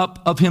setting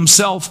up of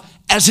himself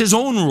as his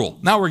own rule.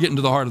 Now we're getting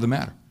to the heart of the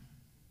matter.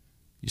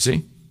 You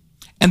see?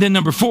 And then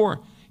number four,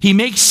 he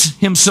makes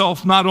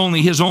himself not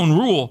only his own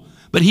rule,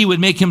 but he would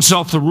make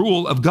himself the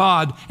rule of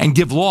God and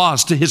give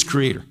laws to his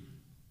creator.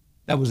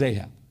 That was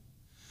Ahab.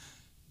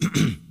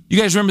 You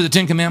guys remember the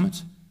Ten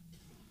Commandments?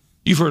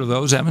 You've heard of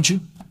those, haven't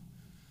you?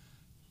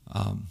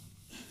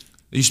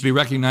 They used to be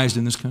recognized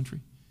in this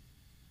country.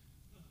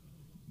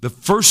 The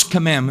first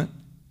commandment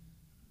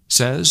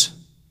says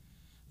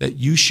that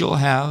you shall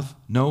have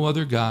no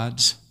other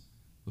gods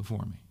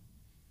before me.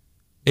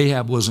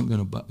 Ahab wasn't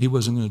going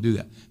to do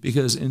that.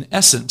 Because in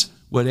essence,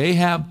 what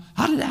Ahab,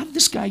 how did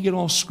this guy get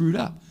all screwed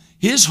up?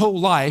 His whole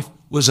life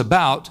was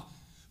about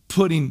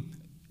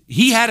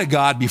he had a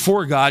God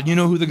before God. You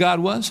know who the God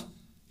was?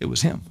 It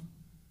was him.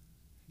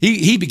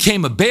 He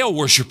became a Baal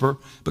worshiper,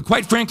 but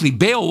quite frankly,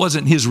 Baal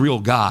wasn't his real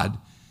God.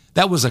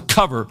 That was a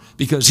cover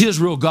because his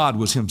real God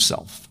was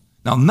himself.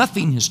 Now,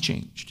 nothing has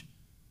changed,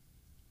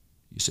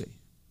 you see.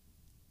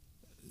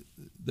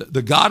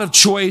 The God of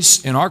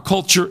choice in our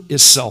culture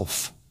is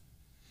self.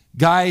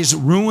 Guys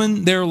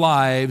ruin their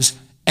lives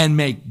and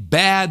make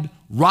bad,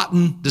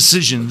 rotten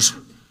decisions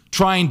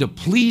trying to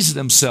please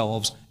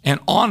themselves and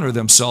honor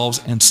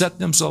themselves and set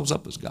themselves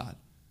up as God.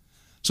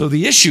 So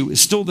the issue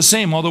is still the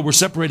same, although we're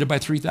separated by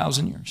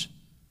 3,000 years.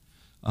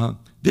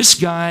 This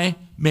guy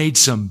made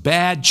some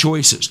bad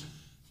choices.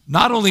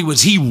 Not only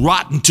was he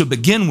rotten to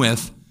begin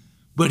with,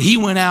 but he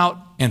went out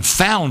and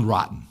found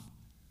rotten.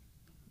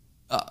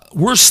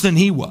 Worse than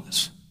he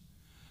was.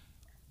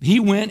 He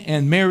went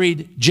and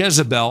married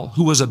Jezebel,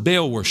 who was a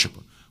Baal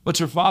worshiper. What's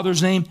her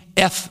father's name?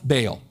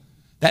 Baal.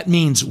 That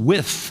means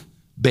with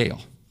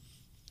Baal.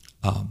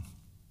 And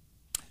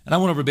I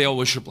went over Baal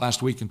worship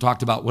last week and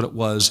talked about what it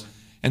was.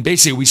 And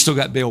basically, we still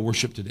got Baal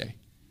worship today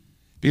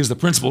because the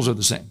principles are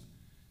the same.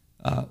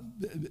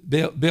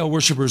 Baal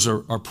worshipers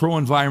are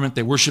pro-environment.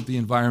 They worship the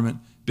environment.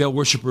 Baal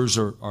worshipers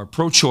are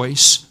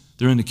pro-choice.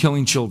 They're into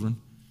killing children.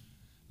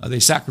 They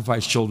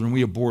sacrifice children.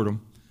 We abort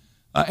them.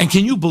 And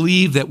can you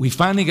believe that we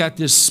finally got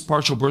this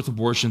partial birth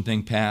abortion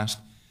thing passed?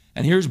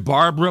 And here's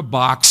Barbara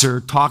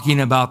Boxer talking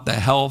about the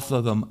health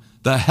of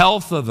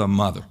the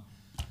mother.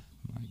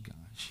 My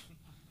gosh,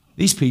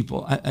 these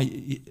people,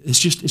 it's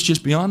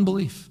just beyond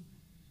belief.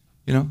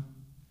 You know,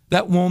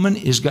 that woman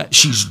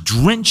she's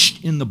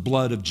drenched in the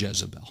blood of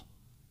Jezebel.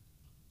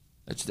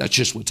 That's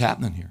just what's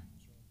happening here.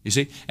 You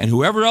see, and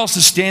whoever else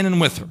is standing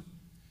with her,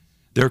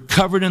 they're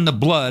covered in the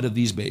blood of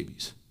these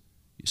babies.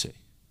 You see.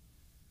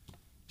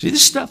 See,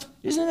 this stuff,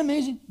 isn't it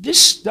amazing? This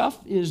stuff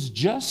is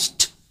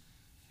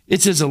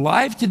it's as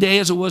alive today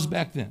as it was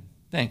back then.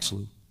 Thanks,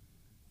 Lou.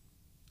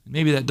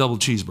 Maybe that double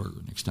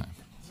cheeseburger next time.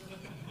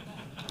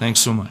 Thanks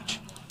so much.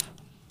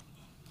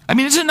 I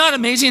mean, is it not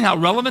amazing how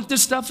relevant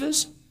this stuff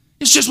is?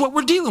 It's just what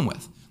we're dealing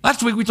with.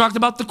 Last week we talked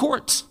about the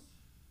courts.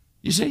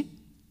 You see?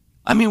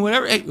 I mean,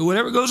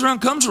 whatever goes around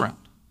comes around.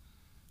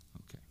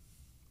 Okay.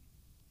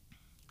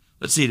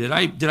 Let's see, did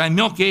I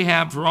milk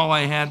Ahab for all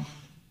I had?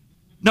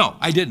 No,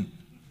 I didn't.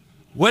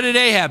 What did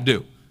Ahab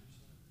do?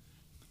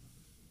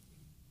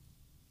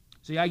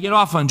 See, I get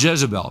off on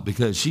Jezebel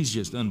because she's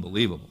just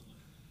unbelievable.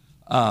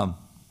 Look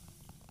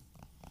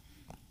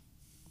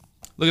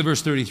at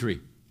verse 32.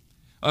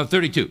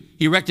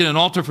 He erected an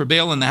altar for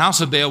Baal in the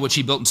house of Baal, which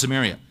he built in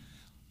Samaria.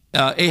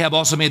 Ahab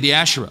also made the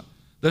Asherah.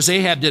 Thus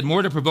Ahab did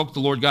more to provoke the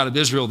Lord God of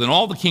Israel than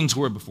all the kings who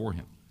were before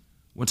him.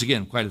 Once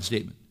again, quite a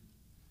statement.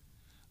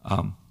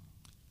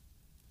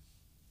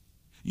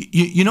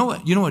 You know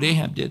what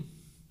Ahab did?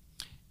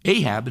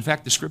 Ahab, in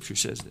fact, the scripture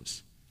says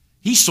this.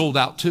 He sold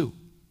out too.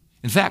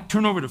 In fact,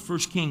 turn over to 1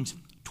 Kings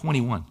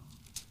 21.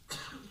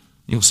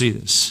 You'll see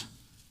this.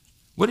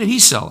 What did he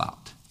sell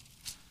out?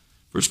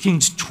 1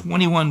 Kings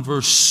 21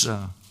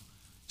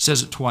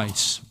 says it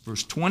twice.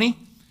 Verse 20,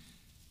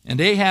 and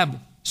Ahab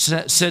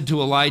said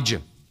to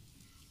Elijah,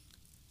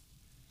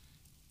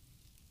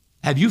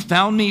 have you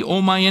found me,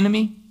 O my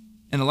enemy?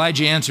 And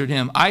Elijah answered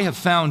him, I have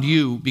found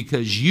you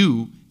because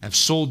you have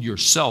sold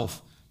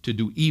yourself to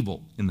do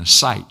evil in the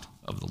sight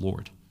of the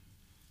Lord.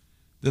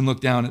 Then look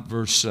down at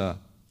verse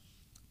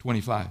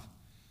 25.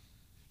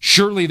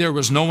 Surely there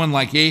was no one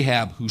like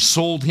Ahab who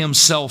sold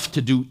himself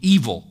to do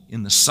evil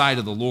in the sight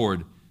of the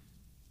Lord.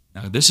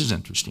 Now this is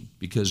interesting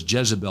because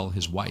Jezebel,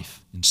 his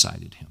wife,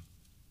 incited him.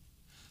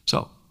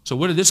 So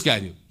what did this guy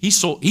do? He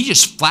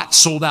just flat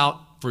sold out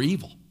for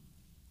evil.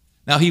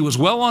 Now he was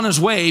well on his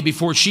way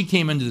before she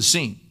came into the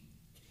scene.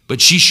 but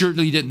she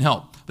surely didn't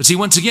help. But see,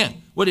 once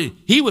again,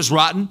 he was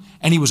rotten,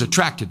 and he was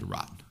attracted to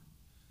rotten.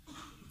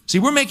 See,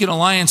 we're making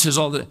alliances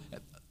all the.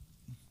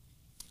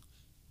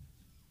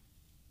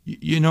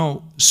 You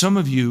know, some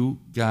of you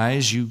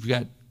guys, you've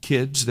got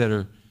kids that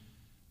are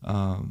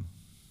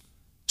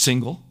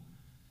single.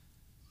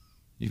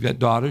 You've got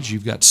daughters,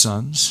 you've got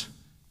sons,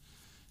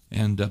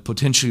 and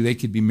potentially they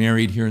could be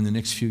married here in the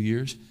next few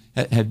years.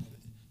 Have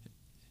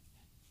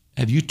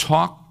you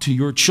talked to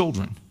your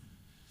children?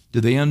 Do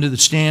they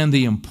understand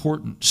the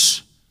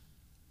importance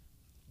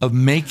of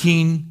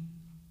making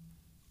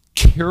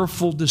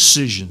careful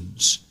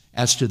decisions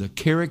as to the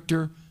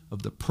character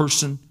of the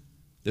person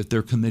that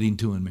they're committing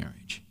to in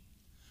marriage?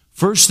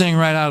 First thing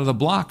right out of the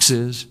blocks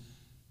is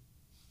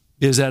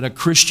that a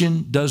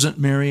Christian doesn't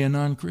marry a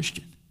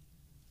non-Christian.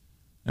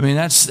 I mean,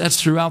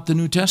 that's throughout the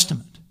New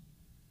Testament.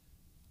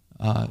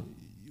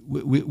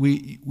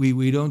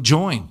 We don't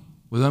join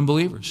with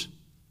unbelievers.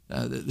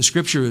 The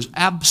Scripture is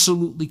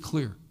absolutely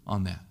clear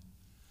on that.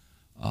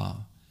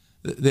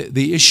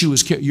 The issue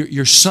is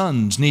your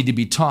sons need to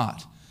be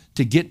taught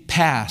to get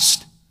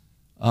past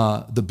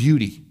the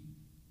beauty,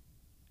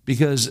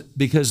 because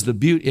the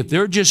beauty, if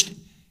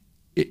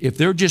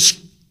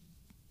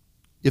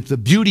the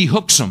beauty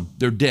hooks them,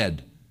 they're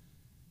dead,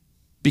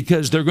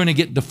 because they're going to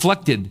get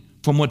deflected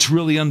from what's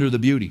really under the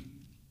beauty.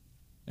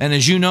 And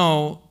as you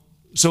know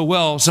so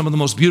well, some of the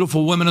most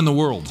beautiful women in the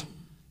world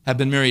have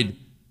been married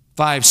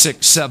 5,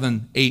 6,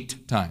 7,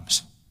 8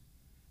 times.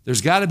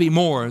 There's got to be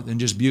more than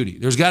just beauty.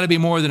 There's got to be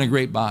more than a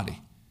great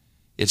body.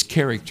 It's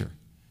character,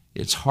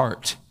 it's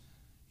heart,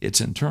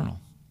 it's internal.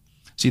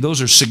 See,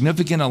 those are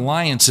significant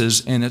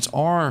alliances, and it's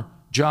our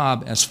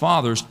job as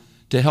fathers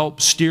to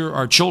help steer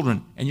our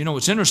children. And you know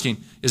what's interesting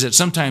is that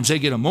sometimes they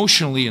get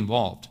emotionally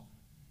involved,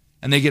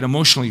 and they get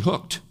emotionally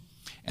hooked,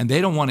 and they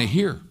don't want to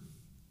hear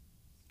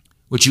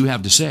what you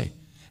have to say.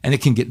 And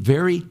it can get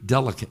very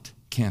delicate,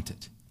 can't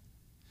it?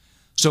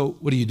 So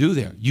what do you do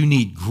there? You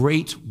need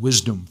great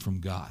wisdom from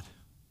God.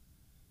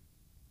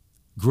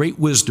 Great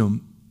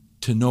wisdom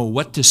to know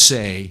what to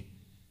say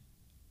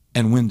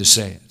and when to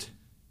say it.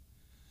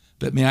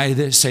 But may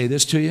I say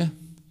this to you?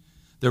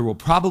 There will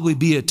probably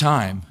be a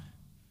time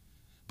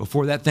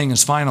before that thing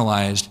is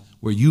finalized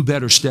where you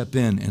better step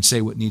in and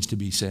say what needs to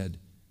be said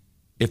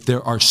if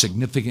there are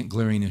significant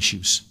glaring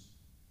issues.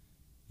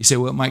 You say,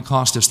 well, it might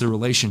cost us the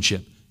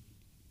relationship.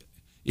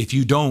 If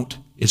you don't,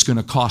 it's going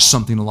to cost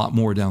something a lot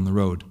more down the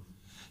road.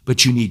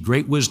 But you need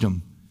great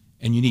wisdom,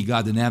 and you need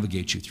God to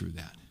navigate you through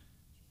that.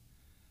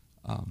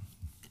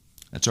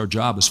 That's our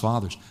job as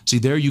fathers. See,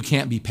 there you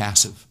can't be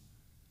passive.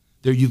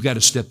 There you've got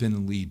to step in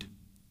and lead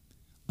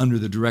under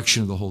the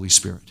direction of the Holy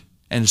Spirit.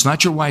 And it's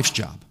not your wife's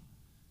job.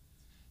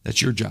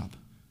 That's your job.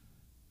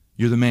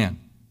 You're the man.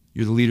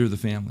 You're the leader of the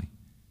family.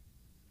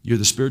 You're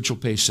the spiritual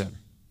pace setter.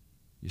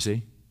 You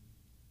see?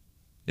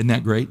 Isn't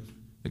that great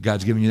that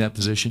God's given you that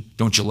position?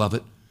 Don't you love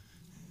it?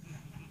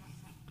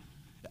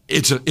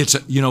 It's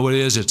you know what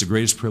it is? It's the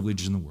greatest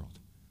privilege in the world.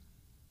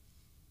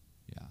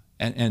 Yeah.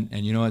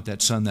 And you know what?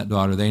 That son, that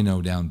daughter, they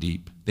know down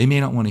deep. They may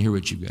not want to hear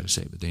what you've got to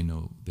say, but they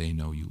know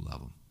you love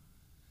them.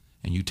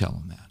 And you tell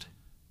them that.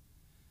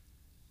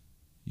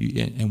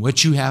 And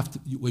what you have to,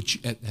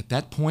 at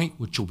that point,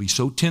 which will be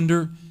so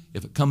tender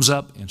if it comes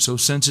up and so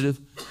sensitive,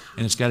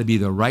 and it's got to be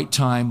the right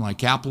time,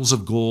 like apples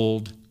of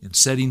gold in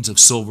settings of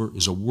silver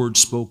is a word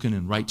spoken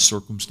in right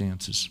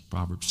circumstances,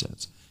 Proverbs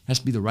says. It has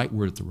to be the right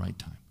word at the right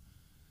time.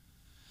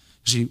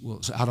 See,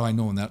 well, so how do I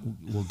know that?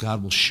 Well,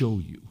 God will show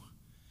you.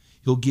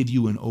 He'll give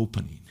you an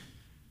opening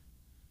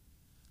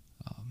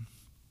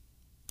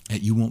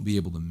that you won't be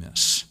able to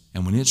miss.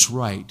 And when it's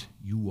right,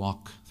 you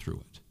walk through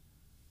it.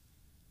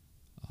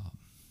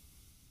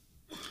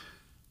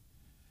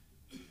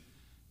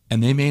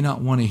 And they may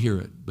not want to hear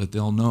it, but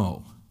they'll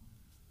know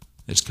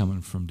it's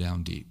coming from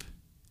down deep.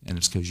 And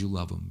it's because you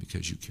love them,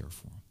 because you care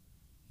for them,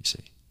 you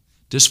see.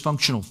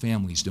 Dysfunctional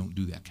families don't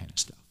do that kind of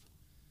stuff.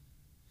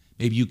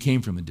 Maybe you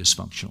came from a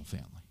dysfunctional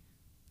family.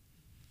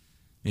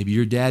 Maybe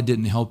your dad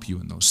didn't help you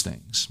in those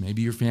things.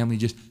 Maybe your family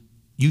just,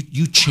 you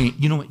change,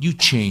 you know what, you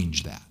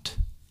change that.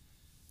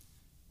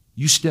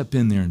 You step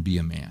in there and be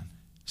a man.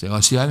 Say, oh,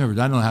 see, I don't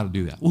know how to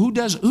do that. Well, who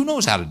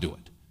knows how to do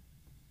it?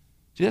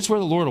 See, that's where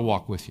the Lord will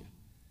walk with you.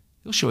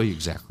 He'll show you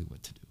exactly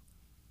what to do.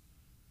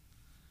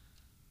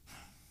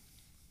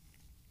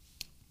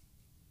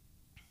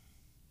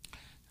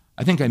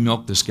 I think I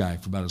milked this guy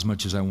for about as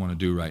much as I want to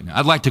do right now.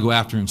 I'd like to go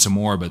after him some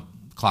more, but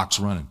the clock's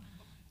running.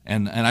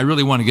 And I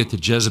really want to get to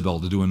Jezebel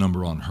to do a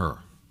number on her.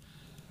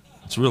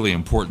 It's really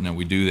important that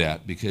we do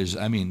that because,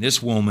 I mean,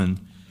 this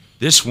woman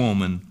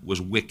was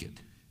wicked.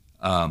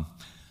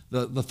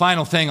 The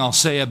final thing I'll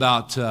say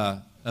about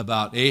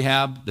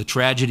Ahab, the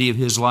tragedy of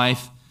his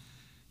life,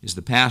 is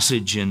the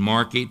passage in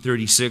Mark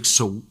 8:36.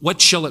 So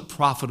what shall it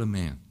profit a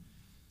man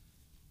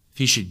if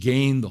he should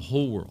gain the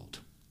whole world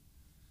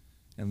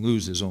and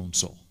lose his own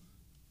soul?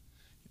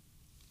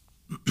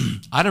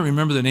 I don't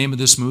remember the name of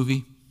this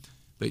movie,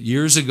 but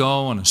years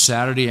ago on a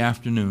Saturday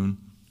afternoon,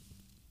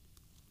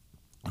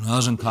 when I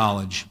was in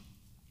college,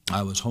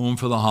 I was home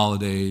for the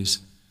holidays,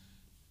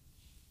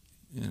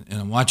 and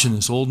I'm watching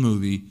this old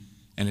movie,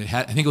 and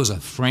I think it was a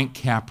Frank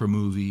Capra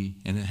movie,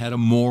 and it had a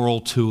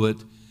moral to it,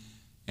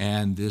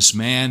 and this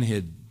man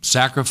had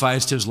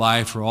sacrificed his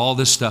life for all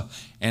this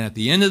stuff, and at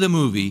the end of the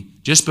movie,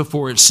 just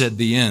before it said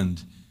the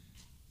end,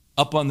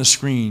 up on the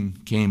screen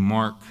came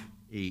Mark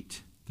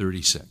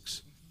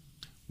 8:36.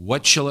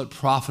 What shall it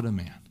profit a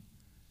man?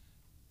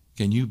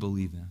 Can you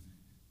believe that?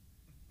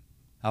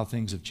 How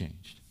things have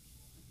changed.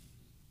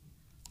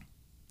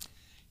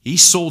 He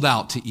sold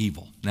out to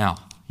evil. Now,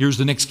 here's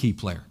the next key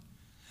player.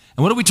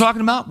 And what are we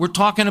talking about? We're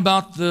talking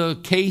about the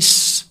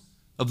case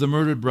of the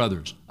murdered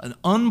brothers. An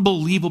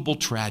unbelievable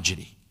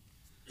tragedy.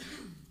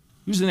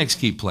 Who's the next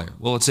key player?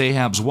 Well, it's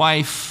Ahab's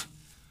wife,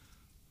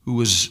 who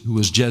was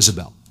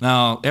Jezebel.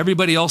 Now,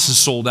 everybody else is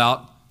sold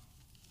out.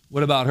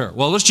 What about her?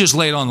 Well, let's just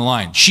lay it on the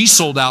line. She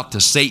sold out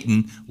to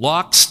Satan,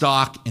 lock,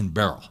 stock, and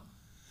barrel.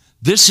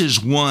 This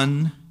is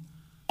one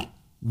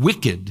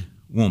wicked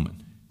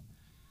woman.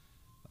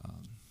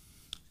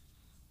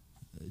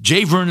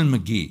 J. Vernon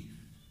McGee.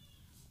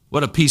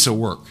 What a piece of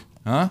work,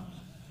 huh?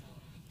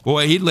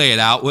 Boy, he'd lay it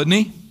out, wouldn't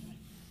he?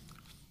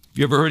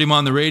 You ever heard him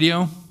on the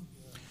radio?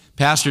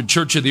 Pastored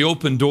Church of the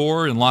Open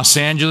Door in Los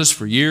Angeles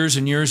for years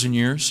and years and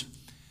years.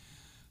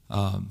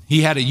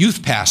 He had a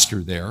youth pastor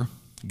there,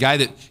 he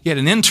had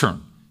an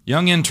intern,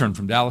 young intern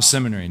from Dallas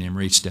Seminary named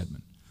Ray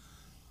Stedman.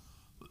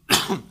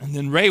 And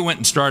then Ray went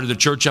and started a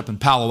church up in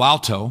Palo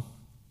Alto,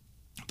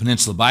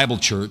 Peninsula Bible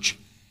Church,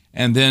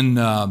 and then,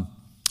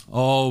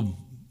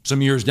 some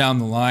years down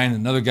the line,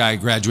 another guy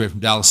graduated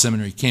from Dallas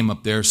Seminary, came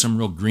up there, some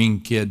real green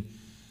kid,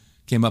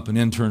 came up and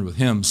interned with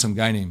him, some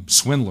guy named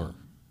Swindler.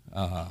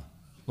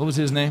 What was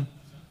his name?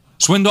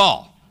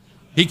 Swindoll.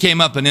 He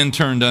came up and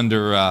interned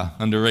under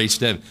Ray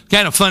Stedman.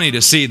 Kind of funny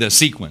to see the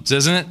sequence,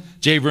 isn't it?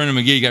 J. Vernon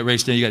McGee, you got Ray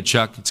Stedman, you got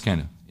Chuck. It's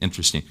kind of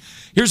interesting.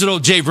 Here's what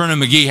old J. Vernon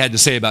McGee had to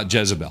say about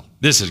Jezebel.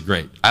 This is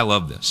great. I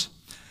love this.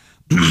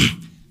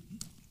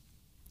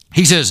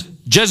 He says,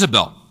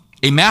 Jezebel,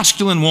 a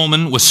masculine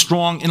woman with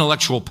strong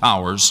intellectual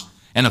powers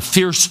and a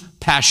fierce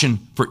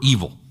passion for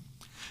evil.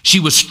 She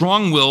was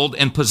strong-willed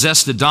and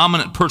possessed a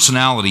dominant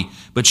personality,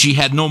 but she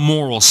had no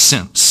moral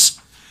sense.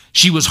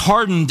 She was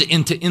hardened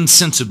into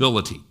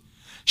insensibility.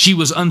 She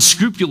was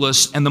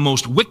unscrupulous and the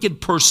most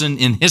wicked person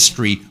in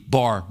history,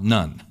 bar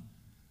none.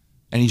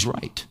 And he's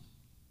right.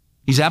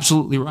 He's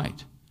absolutely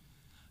right.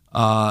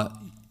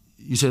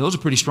 You say, those are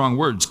pretty strong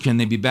words. Can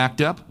they be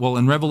backed up? Well,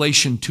 in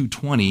Revelation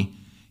 2:20,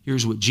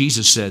 here's what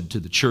Jesus said to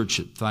the church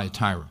at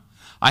Thyatira.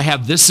 I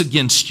have this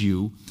against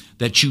you,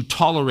 that you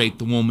tolerate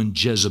the woman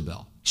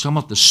Jezebel. He's talking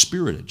about the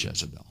spirit of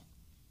Jezebel,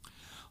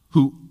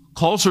 who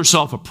calls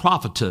herself a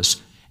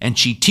prophetess, and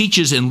she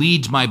teaches and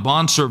leads my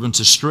bondservants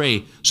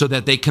astray so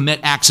that they commit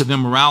acts of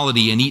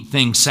immorality and eat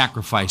things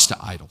sacrificed to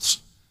idols.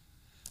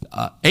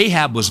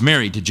 Ahab was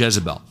married to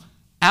Jezebel.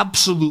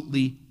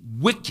 Absolutely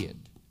wicked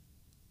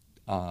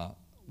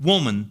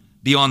woman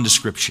beyond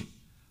description.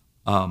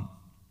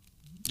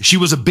 She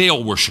was a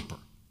Baal worshiper.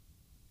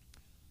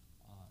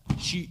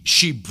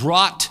 She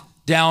brought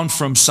down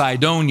from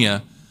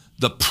Sidonia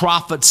the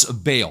prophets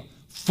of Baal.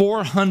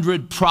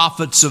 400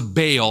 prophets of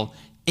Baal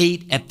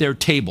ate at their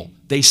table.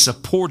 They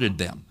supported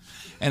them.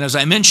 And as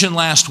I mentioned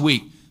last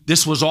week,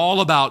 this was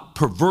all about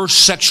perverse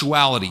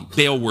sexuality,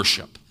 Baal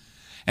worship.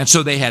 And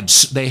so they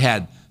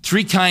had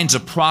three kinds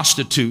of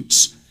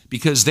prostitutes,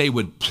 because they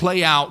would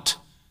play out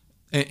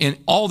in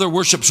all their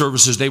worship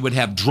services. They would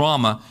have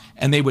drama,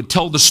 and they would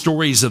tell the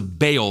stories of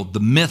Baal,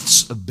 the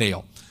myths of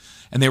Baal.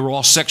 And they were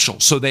all sexual.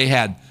 So they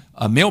had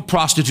male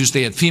prostitutes,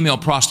 they had female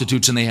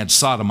prostitutes, and they had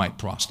sodomite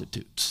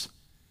prostitutes.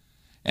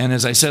 And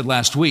as I said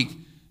last week,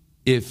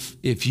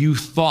 if you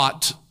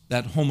thought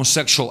that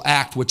homosexual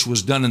act, which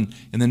was done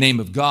in the name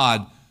of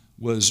God,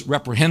 was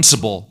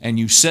reprehensible, and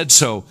you said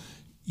so,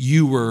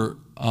 you were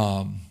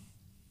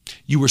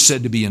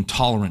said to be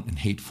intolerant and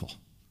hateful.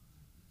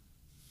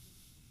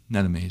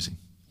 Isn't that amazing?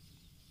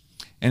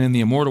 And in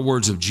the immortal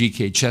words of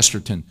G.K.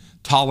 Chesterton,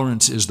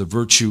 tolerance is the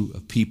virtue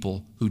of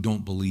people who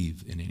don't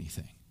believe in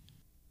anything.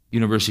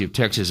 University of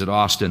Texas at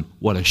Austin,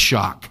 what a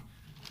shock.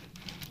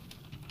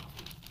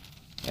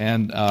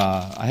 And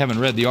I haven't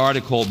read the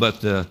article,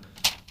 but the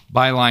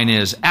byline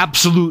is,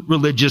 absolute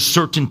religious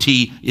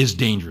certainty is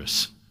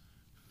dangerous.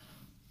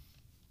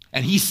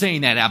 And he's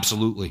saying that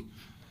absolutely.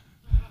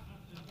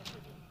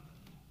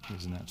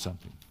 Isn't that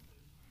something?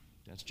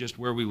 That's just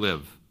where we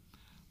live.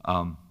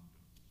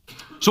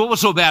 So what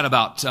was so bad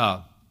about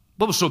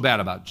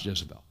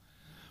Jezebel?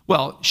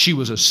 Well, she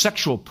was a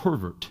sexual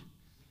pervert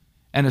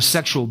and a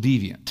sexual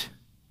deviant.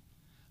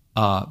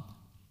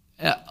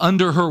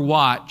 Under her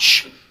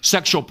watch,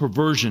 sexual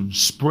perversion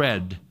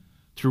spread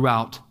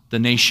throughout the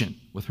nation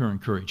with her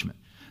encouragement.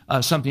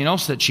 Something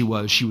else that she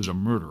was a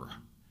murderer.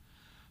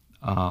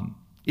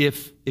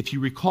 If you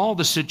recall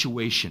the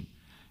situation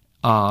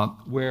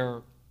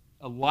where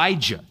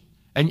Elijah,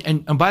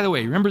 and by the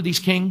way, remember these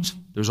kings?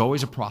 There's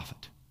always a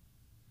prophet.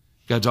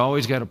 God's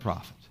always got a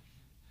prophet.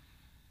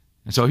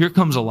 And so here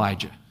comes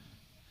Elijah.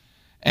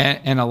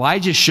 And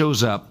Elijah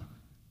shows up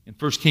in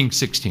 1 Kings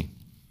 16.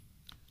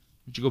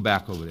 Would you go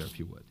back over there if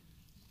you would?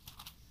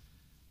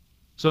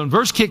 So in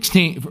 1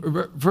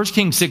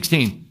 Kings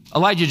 16,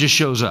 Elijah just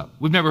shows up.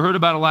 We've never heard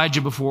about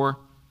Elijah before.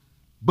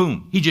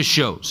 Boom, he just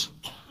shows.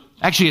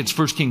 Actually, it's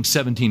 1 Kings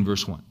 17,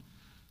 verse 1.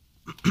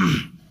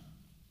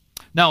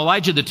 Now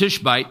Elijah the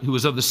Tishbite, who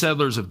was of the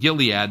settlers of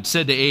Gilead,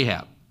 said to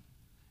Ahab,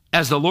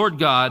 As the Lord,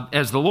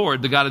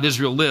 the God of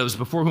Israel lives,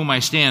 before whom I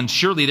stand,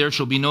 surely there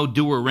shall be no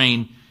dew or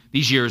rain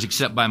these years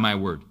except by my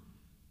word.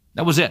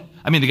 That was it.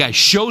 I mean, the guy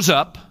shows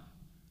up.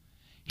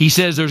 He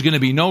says there's going to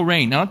be no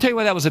rain. Now, I'll tell you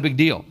why that was a big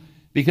deal.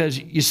 Because,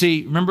 you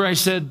see, remember I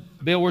said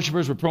Baal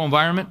worshipers were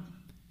pro-environment?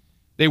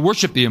 They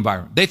worshiped the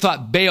environment. They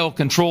thought Baal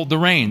controlled the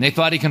rain. They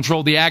thought he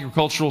controlled the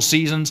agricultural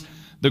seasons,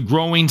 the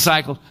growing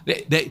cycle.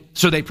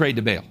 So they prayed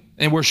to Baal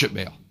and worshiped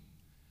Baal,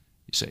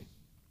 you see.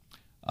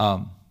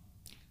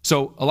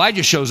 So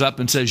Elijah shows up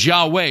and says,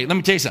 Yahweh, let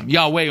me tell you something.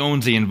 Yahweh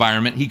owns the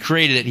environment. He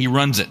created it. He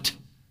runs it.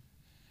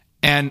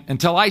 And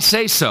until I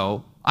say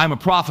so, I'm a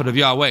prophet of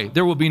Yahweh.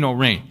 There will be no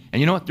rain.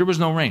 And you know what? There was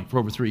no rain for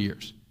over 3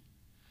 years.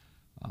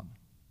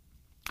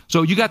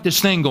 So you got this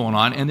thing going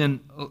on, and then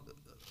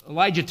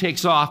Elijah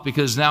takes off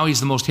because now he's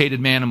the most hated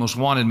man and most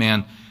wanted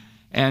man,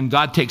 and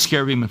God takes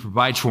care of him and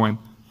provides for him.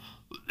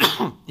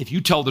 If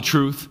you tell the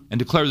truth and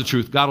declare the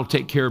truth, God will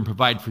take care and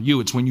provide for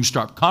you. It's when you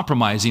start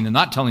compromising and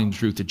not telling the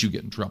truth that you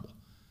get in trouble.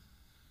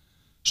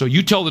 So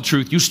you tell the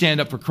truth, you stand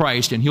up for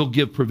Christ, and he'll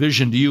give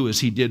provision to you as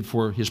he did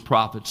for his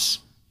prophets,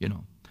 you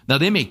know. Now,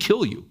 they may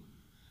kill you,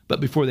 but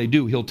before they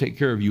do, he'll take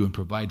care of you and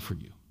provide for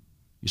you.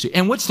 You see,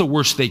 and what's the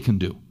worst they can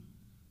do?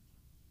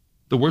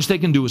 The worst they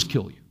can do is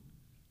kill you.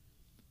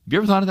 Have you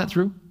ever thought of that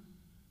through?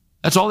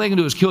 That's all they can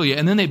do is kill you,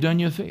 and then they've done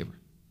you a favor.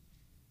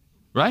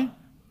 Right?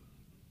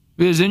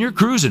 Because then you're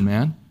cruising,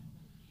 man.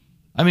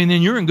 I mean,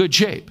 then you're in good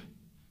shape.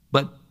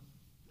 But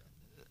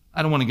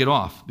I don't want to get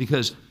off,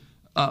 because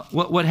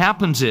what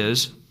happens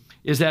is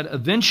that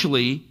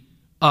eventually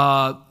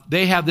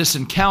they have this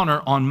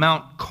encounter on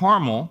Mount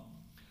Carmel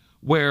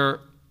where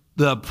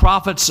the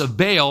prophets of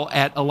Baal,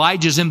 at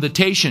Elijah's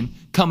invitation,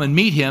 come and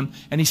meet him,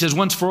 and he says,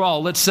 once for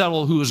all, let's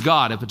settle who is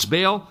God, if it's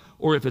Baal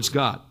or if it's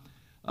God.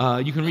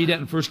 You can read that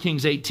in 1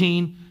 Kings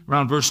 18,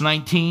 around verse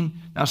 19.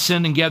 Now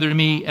send and gather to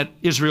me at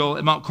Israel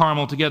at Mount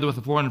Carmel, together with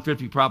the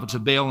 450 prophets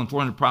of Baal and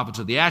 400 prophets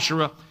of the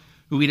Asherah,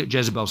 who eat at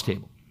Jezebel's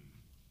table.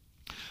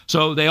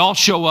 So they all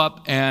show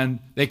up, and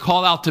they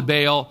call out to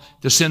Baal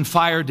to send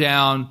fire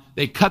down.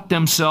 They cut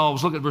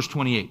themselves. Look at verse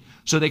 28.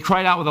 So they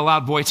cried out with a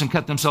loud voice and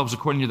cut themselves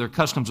according to their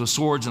customs with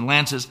swords and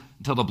lances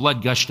until the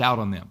blood gushed out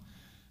on them.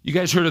 You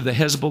guys heard of the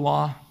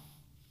Hezbollah?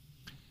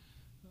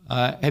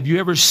 Have you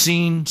ever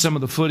seen some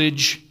of the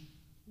footage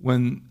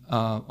when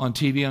on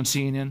TV on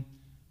CNN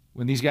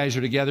when these guys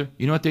are together?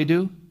 You know what they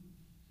do?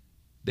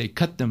 They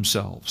cut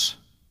themselves,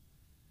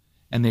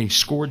 and they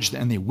scourge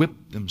and they whip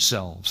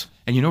themselves.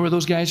 And you know where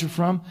those guys are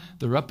from?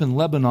 They're up in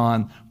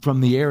Lebanon, from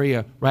the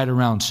area right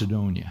around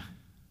Sidonia.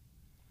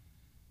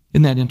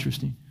 Isn't that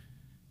interesting?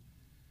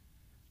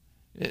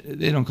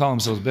 They don't call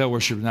themselves Baal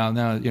worshipers now.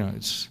 Now, you know,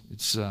 it's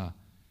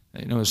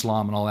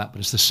Islam and all that, but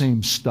it's the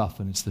same stuff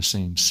and it's the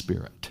same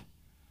spirit.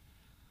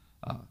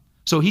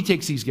 So he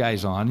takes these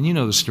guys on, and you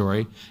know the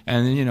story,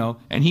 and then,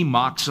 and he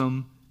mocks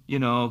them,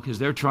 because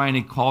they're trying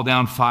to call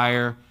down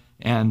fire,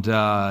 and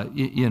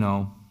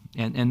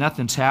and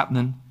nothing's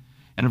happening.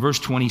 And in verse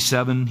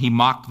 27, he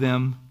mocked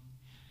them.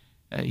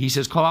 He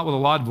says, "Call out with a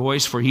loud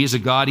voice, for he is a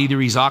god. Either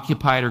he's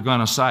occupied or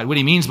gone aside." What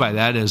he means by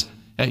that is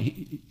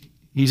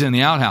he's in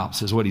the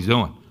outhouse, is what he's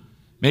doing.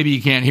 Maybe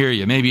he can't hear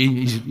you.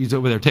 Maybe he's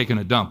over there taking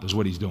a dump, is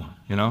what he's doing.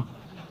 Don't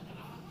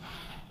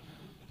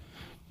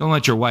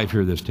let your wife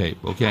hear this tape,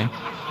 okay?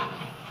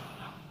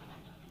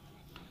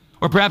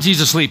 Or perhaps he's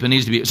asleep and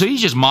needs to be. So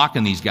he's just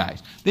mocking these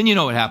guys. Then you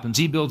know what happens.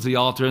 He builds the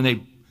altar, and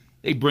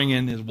they bring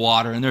in his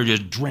water, and they're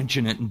just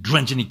drenching it and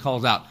drenching. He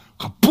calls out,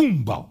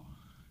 kaboom-bo,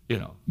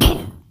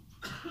 boom.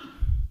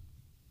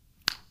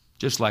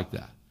 Just like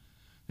that.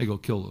 They go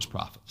kill those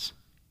prophets.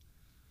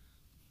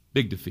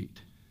 Big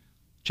defeat.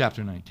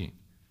 Chapter 19.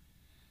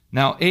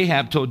 Now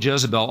Ahab told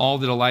Jezebel all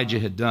that Elijah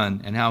had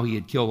done and how he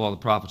had killed all the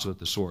prophets with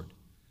the sword.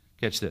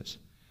 Catch this.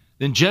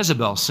 Then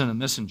Jezebel sent a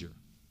messenger.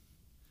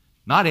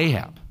 Not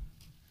Ahab.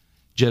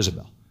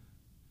 Jezebel.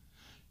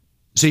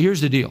 See,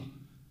 here's the deal.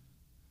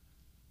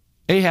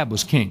 Ahab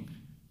was king.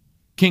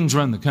 Kings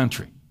run the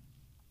country.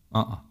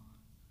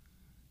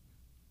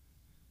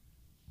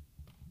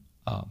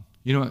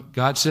 You know what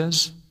God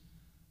says?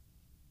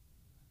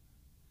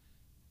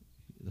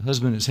 The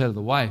husband is head of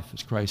the wife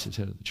as Christ is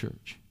head of the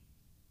church.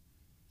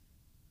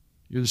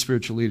 You're the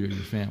spiritual leader of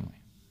your family.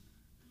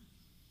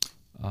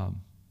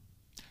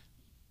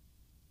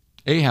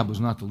 Ahab was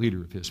not the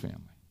leader of his family.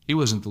 He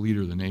wasn't the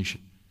leader of the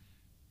nation.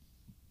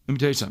 Let me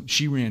tell you something.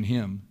 She ran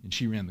him, and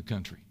she ran the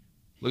country.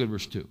 Look at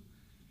verse 2.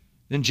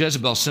 Then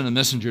Jezebel sent a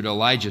messenger to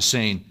Elijah,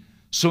 saying,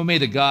 "So may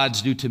the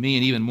gods do to me,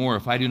 and even more,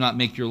 if I do not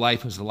make your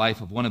life as the life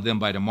of one of them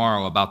by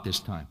tomorrow about this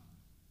time."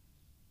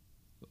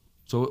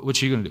 So what's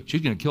she going to do?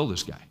 She's going to kill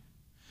this guy.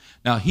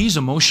 Now, he's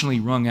emotionally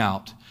wrung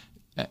out.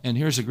 And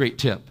here's a great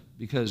tip,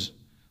 because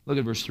look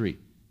at verse 3.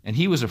 And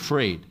he was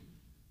afraid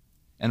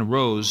and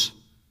arose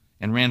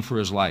and ran for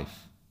his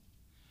life.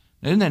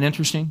 Isn't that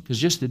interesting? Because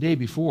just the day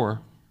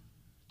before,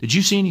 did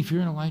you see any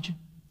fear in Elijah?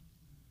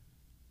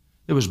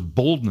 There was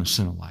boldness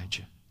in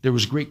Elijah. There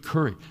was great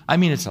courage. I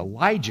mean, it's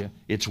Elijah.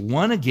 It's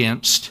one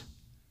against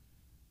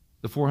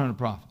the 400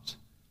 prophets.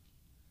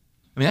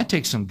 I mean, that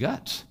takes some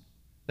guts.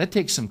 That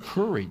takes some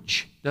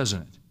courage,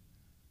 doesn't it?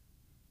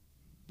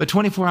 But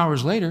 24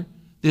 hours later,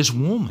 this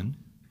woman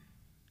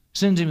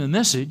sends him a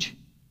message,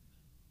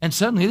 and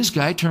suddenly this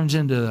guy turns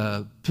into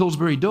a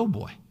Pillsbury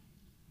Doughboy.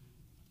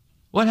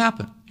 What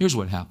happened? Here's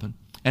what happened.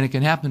 And it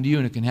can happen to you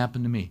and it can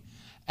happen to me.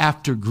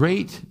 After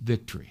great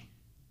victory,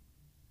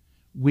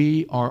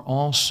 we are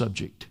all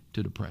subject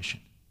to depression.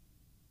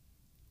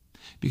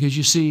 Because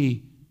you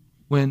see,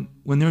 when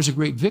there's a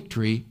great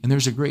victory and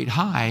there's a great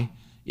high,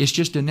 it's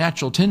just a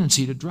natural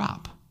tendency to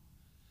drop.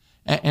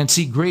 And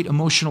see, great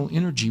emotional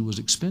energy was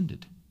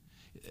expended.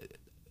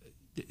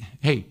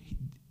 Hey,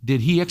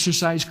 did he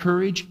exercise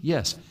courage?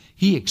 Yes.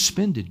 He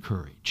expended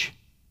courage.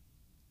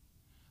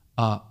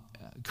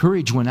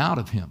 Courage went out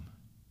of him.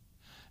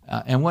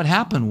 And what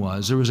happened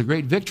was there was a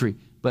great victory,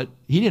 but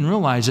he didn't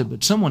realize it,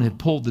 but someone had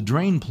pulled the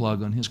drain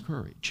plug on his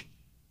courage.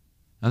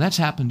 Now that's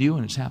happened to you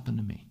and it's happened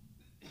to me.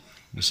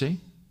 You see?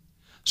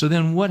 So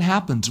then what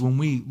happens when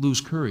we lose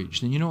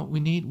courage? Then you know what we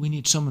need? We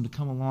need someone to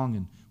come along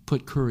and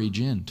put courage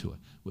into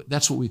it.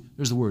 That's what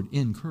there's the word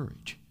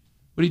encourage.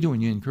 What do you do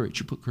when you encourage?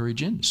 You put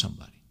courage into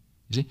somebody.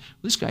 You see?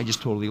 Well, this guy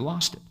just totally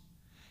lost it.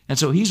 And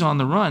so he's on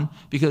the run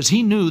because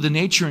he knew the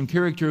nature and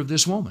character of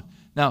this woman.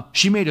 Now,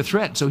 she made a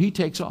threat, so he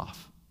takes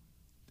off.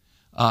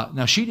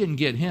 Now, she didn't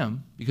get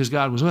him because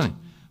God was with him.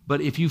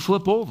 But if you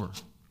flip over,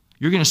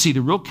 you're going to see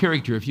the real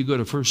character if you go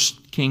to 1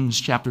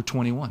 Kings chapter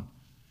 21.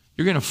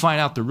 You're going to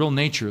find out the real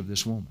nature of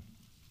this woman.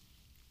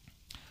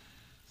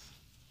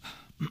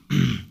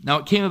 Now,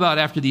 it came about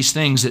after these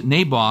things that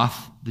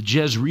Naboth, the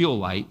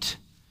Jezreelite,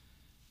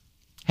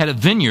 had a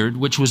vineyard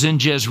which was in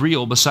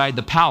Jezreel beside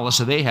the palace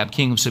of Ahab,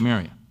 king of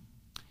Samaria.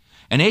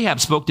 And Ahab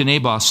spoke to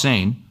Naboth,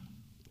 saying,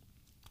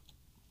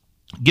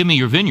 "Give me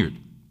your vineyard,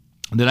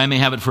 that I may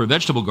have it for a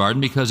vegetable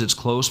garden, because it's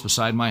close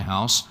beside my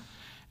house,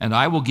 and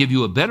I will give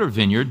you a better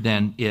vineyard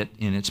than it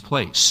in its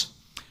place.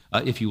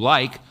 If you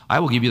like, I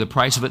will give you the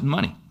price of it in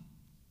money."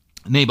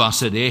 Naboth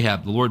said to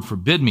Ahab, "The Lord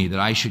forbid me that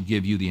I should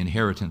give you the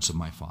inheritance of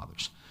my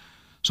fathers."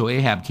 So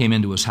Ahab came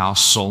into his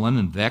house sullen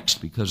and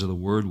vexed because of the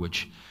word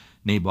which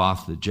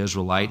Naboth the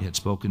Jezreelite had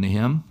spoken to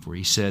him, for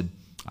he said,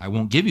 "I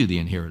won't give you the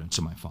inheritance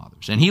of my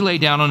fathers." And he lay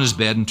down on his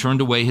bed and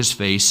turned away his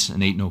face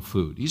and ate no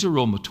food. He's a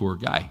real mature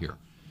guy here.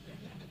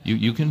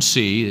 You can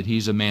see that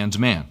he's a man's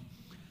man.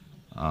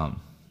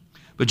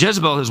 But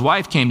Jezebel, his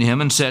wife, came to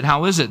him and said,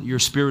 "How is it your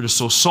spirit is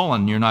so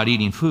sullen and you're not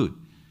eating food?"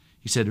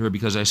 He said to her,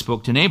 "Because I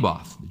spoke to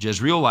Naboth the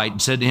Jezreelite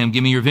and said to him,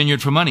 'Give me your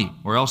vineyard for money,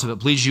 or else if it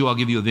pleases you, I'll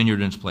give you a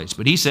vineyard in its place.'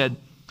 But he said,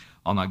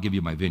 'I'll not give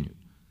you my vineyard.'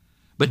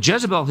 But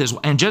Jezebel, his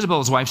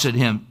wife, said to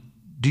him,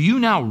 'Do you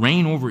now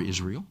reign over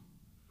Israel?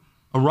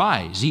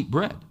 Arise, eat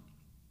bread,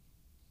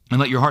 and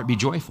let your heart be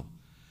joyful,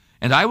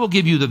 and I will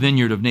give you the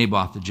vineyard of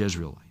Naboth the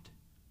Jezreelite.'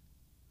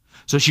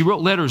 So she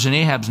wrote letters in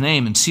Ahab's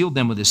name and sealed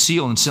them with his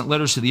seal and sent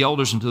letters to the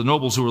elders and to the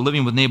nobles who were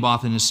living with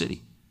Naboth in his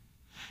city.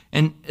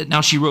 And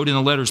now she wrote in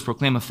the letters,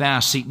 'Proclaim a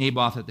fast, seat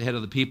Naboth at the head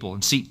of the people,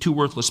 and seat 2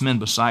 worthless men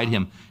beside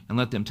him, and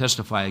let them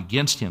testify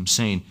against him,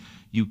 saying,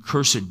 you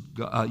curse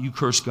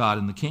God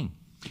and the king.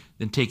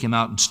 Then take him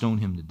out and stone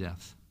him to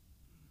death.'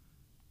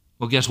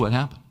 Well, guess what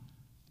happened?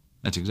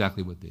 That's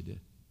exactly what they did.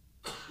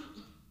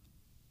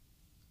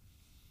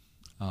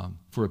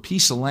 For a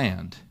piece of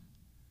land,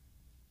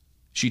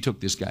 she took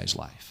this guy's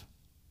life.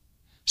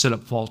 Set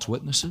up false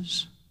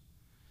witnesses,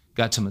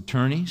 got some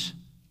attorneys,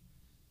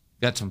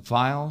 got some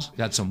files,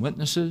 got some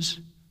witnesses.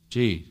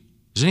 Gee,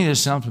 does any of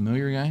this sound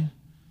familiar, guys?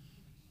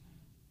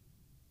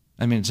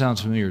 I mean, it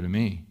sounds familiar to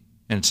me,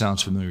 and it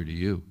sounds familiar to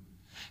you.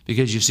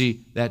 Because you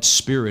see, that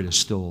spirit is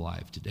still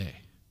alive today.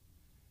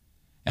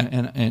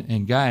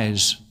 And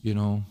guys, you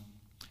know,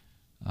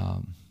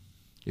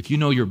 if you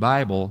know your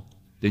Bible,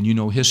 then you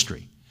know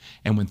history.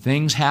 And when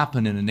things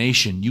happen in a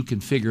nation, you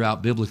can figure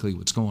out biblically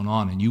what's going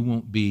on, and you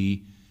won't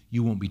be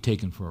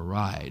taken for a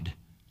ride.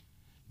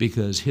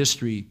 Because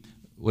history,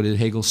 what did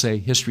Hegel say?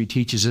 History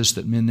teaches us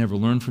that men never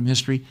learn from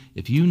history.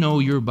 If you know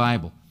your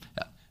Bible,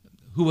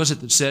 who was it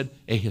that said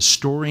a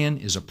historian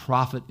is a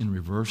prophet in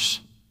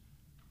reverse?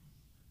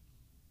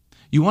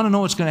 You want to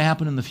know what's going to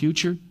happen in the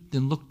future?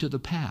 Then look to the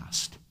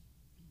past.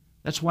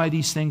 That's why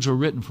these things are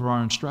written for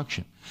our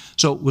instruction.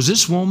 So was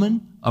this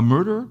woman a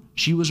murderer?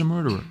 She was a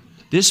murderer.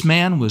 This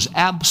man was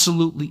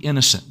absolutely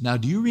innocent. Now,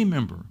 do you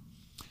remember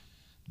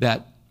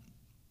that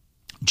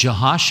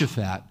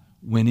Jehoshaphat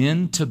went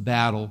into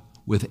battle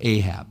with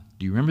Ahab?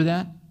 Do you remember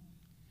that?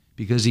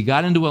 Because he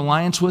got into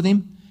alliance with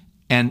him,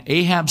 and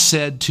Ahab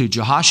said to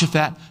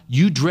Jehoshaphat,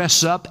 "You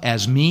dress up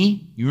as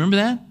me." You remember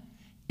that?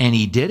 And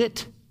he did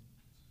it.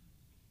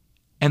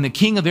 And the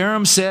king of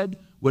Aram said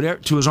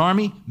to his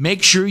army,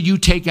 "Make sure you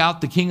take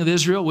out the king of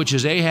Israel," which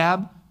is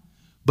Ahab.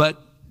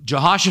 But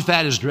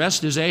Jehoshaphat is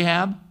dressed as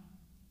Ahab.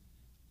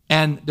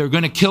 And they're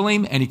going to kill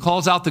him, and he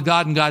calls out to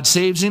God, and God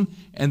saves him.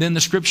 And then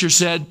the scripture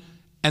said,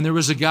 and there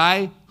was a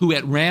guy who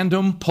at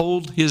random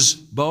pulled his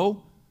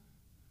bow?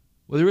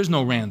 Well, there is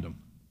no random.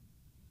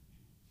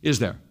 Is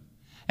there?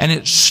 And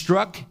it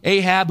struck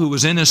Ahab, who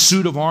was in a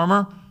suit of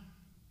armor,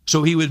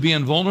 so he would be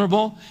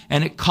invulnerable,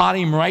 and it caught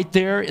him right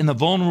there in the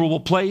vulnerable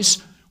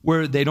place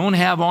where they don't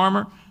have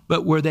armor,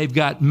 but where they've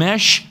got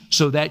mesh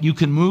so that you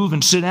can move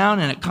and sit down,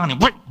 and it caught him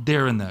right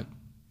there in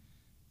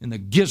the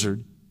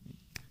gizzard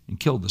and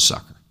killed the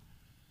sucker.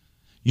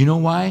 You know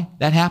why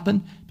that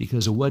happened?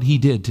 Because of what he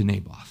did to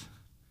Naboth.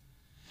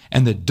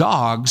 And the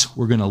dogs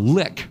were going to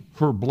lick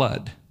her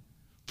blood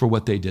for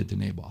what they did to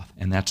Naboth.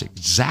 And that's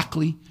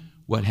exactly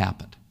what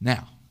happened.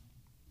 Now,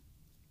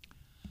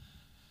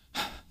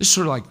 this is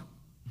sort of like,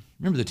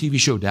 remember the TV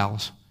show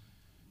Dallas?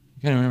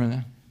 You kind of remember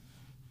that?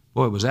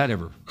 Boy, was that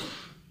ever.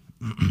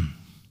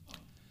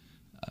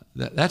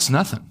 That's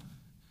nothing.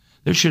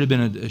 There should have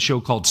been a show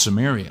called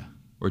Samaria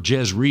or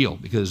Jezreel,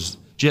 because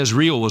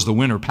Jezreel was the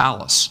winter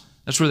palace.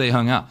 That's where they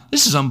hung out.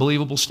 This is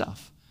unbelievable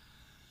stuff.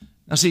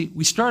 Now see,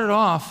 we started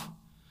off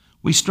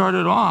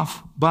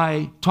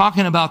by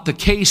talking about the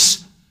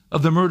case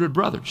of the murdered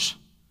brothers.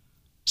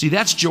 See,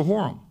 that's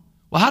Jehoram.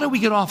 Well, how do we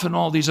get off on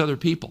all these other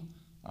people?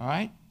 All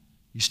right?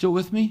 You still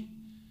with me?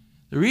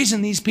 The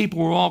reason these people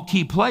were all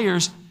key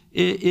players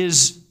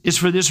is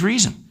for this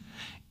reason,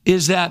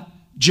 is that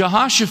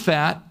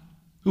Jehoshaphat,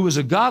 who was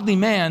a godly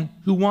man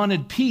who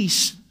wanted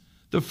peace,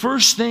 the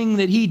first thing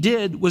that he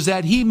did was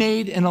that he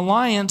made an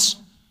alliance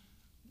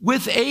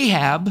with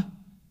Ahab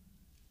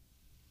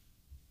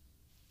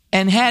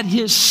and had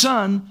his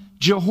son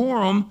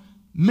Jehoram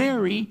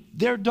marry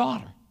their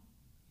daughter.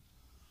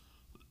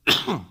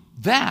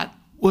 That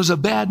was a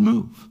bad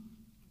move.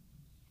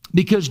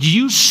 Because do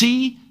you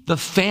see the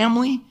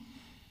family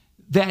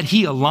that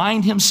he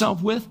aligned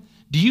himself with?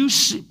 Do you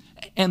see?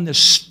 And the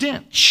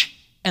stench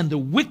and the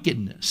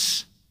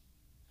wickedness.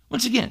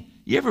 Once again,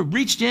 you ever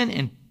reached in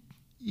and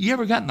you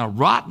ever gotten a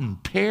rotten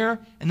pear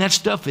and that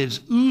stuff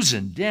is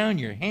oozing down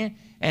your hand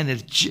and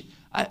it's...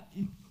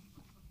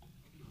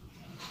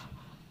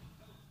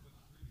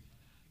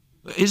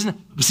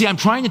 See, I'm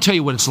trying to tell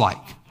you what it's like.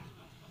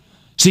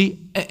 See,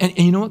 and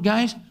you know what,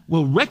 guys?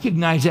 We'll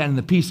recognize that in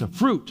the piece of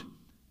fruit.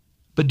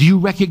 But do you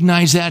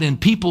recognize that in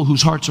people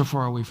whose hearts are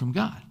far away from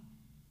God?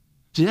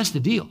 See, that's the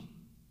deal.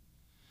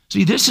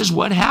 See, this is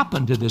what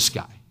happened to this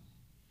guy.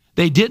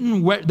 They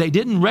didn't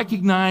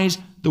recognize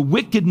the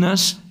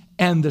wickedness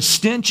and the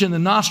stench in the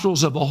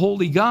nostrils of a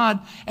holy God,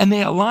 and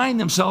they align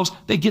themselves,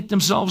 they get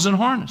themselves in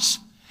harness.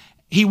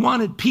 He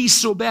wanted peace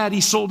so bad,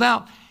 he sold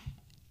out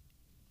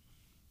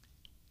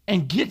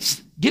and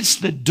gets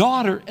the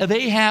daughter of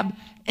Ahab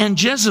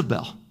and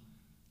Jezebel.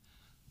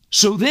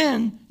 So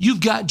then you've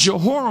got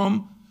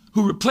Jehoram,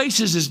 who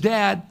replaces his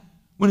dad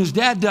when his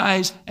dad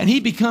dies, and he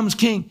becomes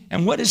king.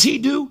 And what does he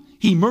do?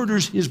 He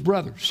murders his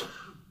brothers.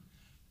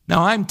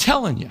 Now I'm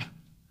telling you,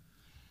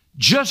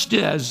 just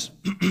as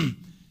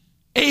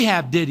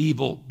Ahab did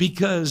evil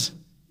because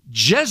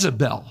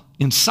Jezebel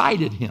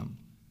incited him,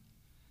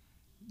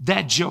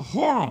 that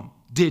Jehoram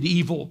did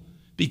evil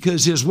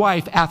because his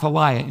wife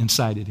Athaliah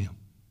incited him.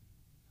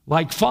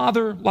 Like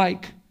father,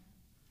 like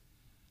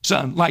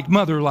son, like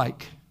mother,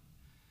 like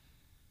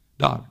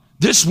daughter.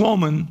 This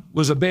woman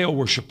was a Baal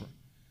worshiper.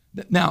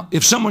 Now,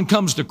 if someone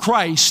comes to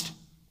Christ,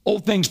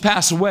 old things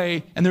pass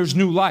away and there's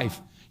new life.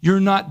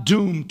 You're not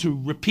doomed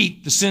to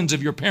repeat the sins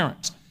of your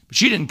parents. But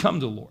she didn't come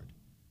to the Lord.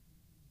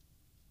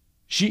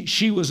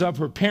 She was of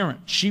her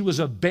parents. She was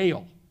of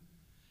Baal.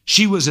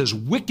 She was as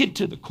wicked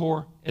to the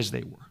core as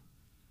they were.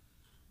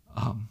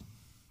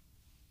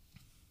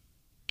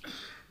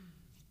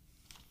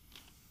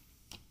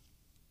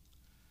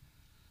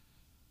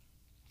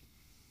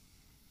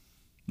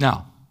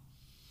 Now,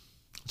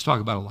 let's talk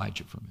about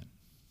Elijah for a minute.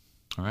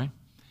 All right?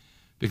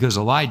 Because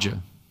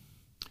Elijah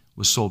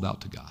was sold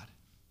out to God.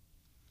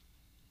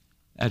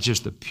 That's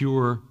just the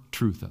pure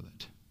truth of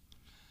it.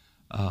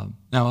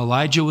 Now,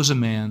 Elijah was a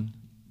man,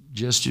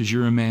 just as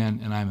you're a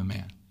man and I'm a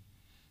man.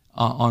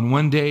 On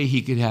one day,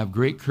 he could have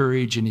great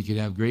courage and he could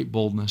have great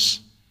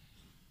boldness.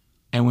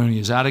 And when he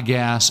was out of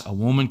gas, a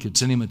woman could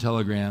send him a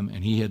telegram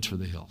and he heads for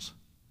the hills.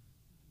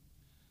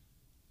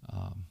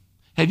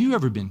 Have you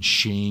ever been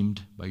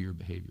shamed by your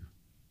behavior?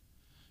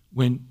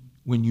 When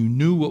you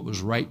knew what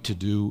was right to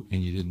do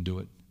and you didn't do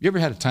it? You ever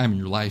had a time in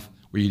your life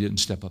where you didn't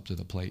step up to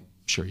the plate?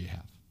 Sure you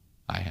have.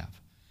 I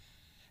have.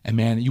 And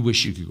man, you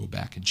wish you could go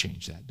back and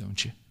change that,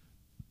 don't you?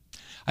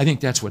 I think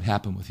that's what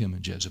happened with him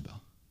and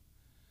Jezebel.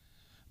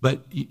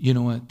 But you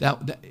know what?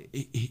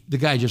 The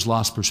guy just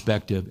lost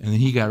perspective, and then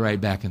he got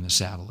right back in the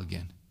saddle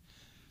again.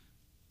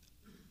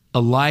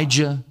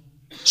 Elijah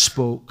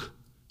spoke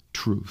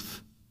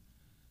truth.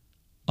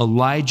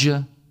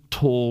 Elijah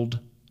told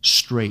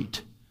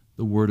straight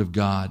the word of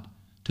God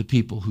to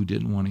people who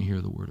didn't want to hear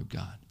the word of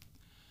God.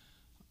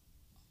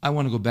 I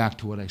want to go back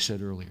to what I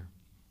said earlier.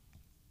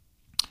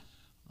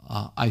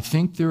 I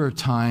think there are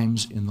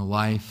times in the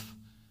life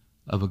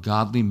of a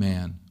godly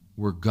man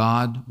where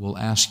God will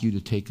ask you to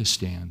take a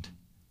stand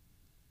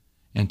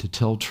and to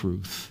tell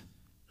truth,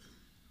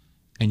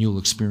 and you'll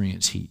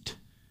experience heat.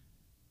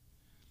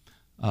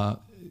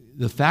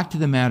 the fact of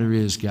the matter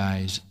is,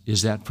 guys,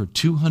 is that for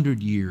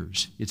 200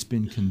 years, it's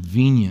been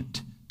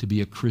convenient to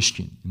be a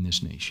Christian in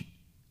this nation.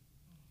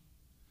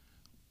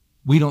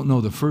 We don't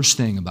know the first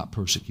thing about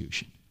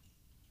persecution.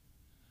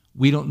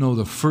 We don't know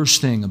the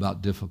first thing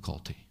about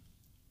difficulty.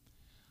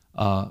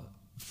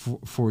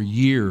 For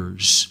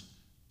years,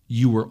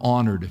 you were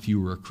honored if you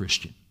were a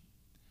Christian.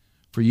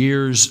 For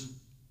years,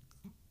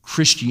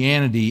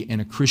 Christianity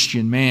and a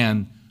Christian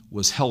man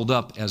was held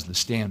up as the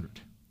standard.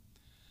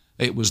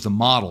 It was the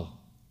model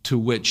to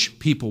which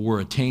people were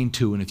attained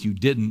to, and if you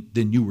didn't,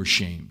 then you were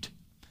shamed.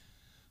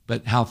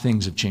 But how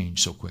things have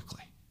changed so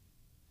quickly.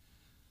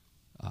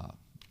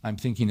 I'm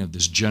thinking of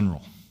this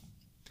general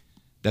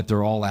that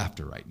they're all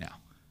after right now.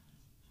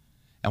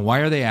 And why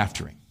are they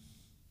after him?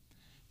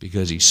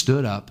 Because he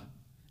stood up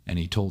and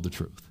he told the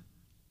truth.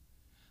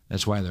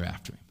 That's why they're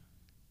after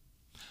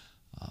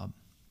him.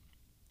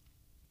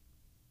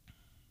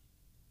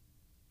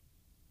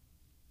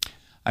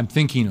 I'm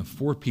thinking of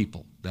 4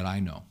 people that I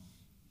know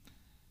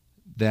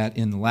that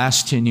in the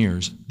last 10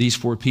 years, these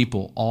 4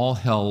 people all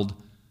held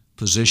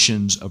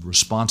positions of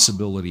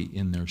responsibility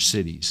in their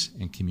cities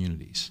and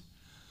communities.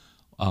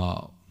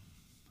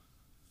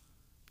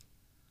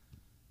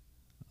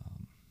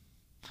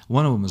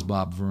 One of them was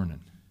Bob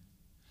Vernon.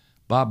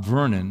 Bob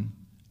Vernon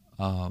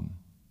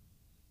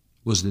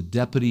was the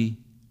deputy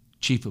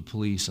chief of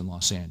police in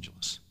Los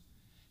Angeles.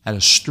 Had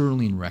a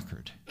sterling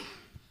record.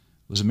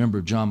 Was a member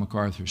of John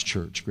MacArthur's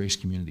church, Grace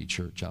Community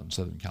Church out in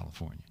Southern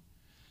California.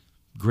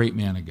 Great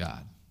man of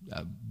God.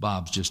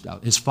 Bob's just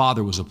out. His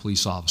father was a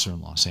police officer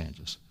in Los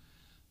Angeles.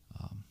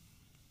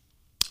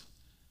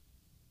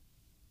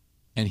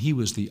 And he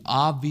was the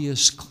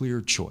obvious,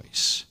 clear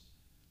choice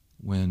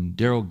when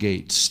Daryl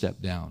Gates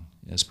stepped down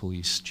as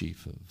police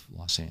chief of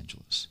Los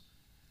Angeles.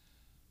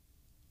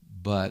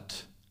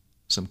 But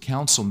some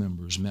council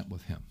members met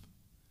with him.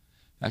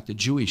 In fact, a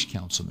Jewish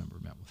council member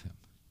met with him.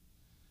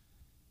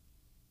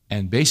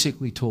 And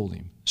basically told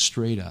him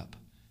straight up,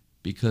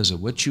 because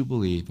of what you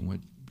believe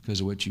and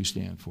because of what you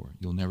stand for,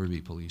 you'll never be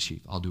police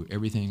chief. I'll do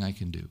everything I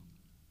can do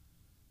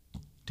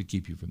to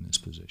keep you from this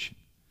position.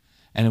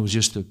 And it was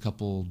just a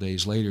couple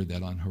days later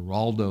that on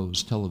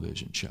Geraldo's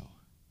television show,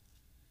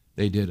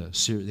 they did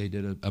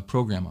a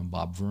program on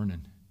Bob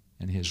Vernon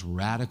and his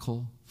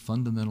radical,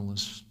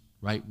 fundamentalist,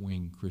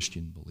 right-wing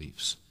Christian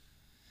beliefs.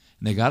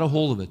 And they got a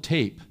hold of a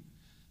tape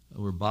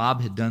where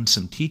Bob had done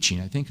some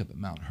teaching, I think up at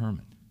Mount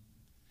Hermon,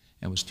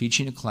 and was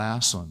teaching a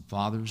class on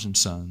fathers and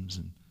sons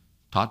and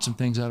taught some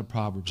things out of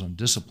Proverbs on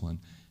discipline.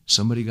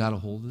 Somebody got a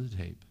hold of the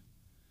tape.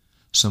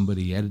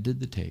 Somebody edited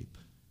the tape,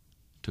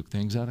 took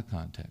things out of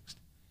context.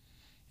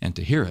 And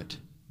to hear it,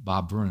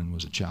 Bob Vernon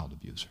was a child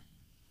abuser,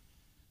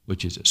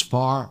 which is as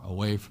far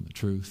away from the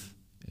truth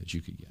as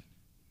you could get.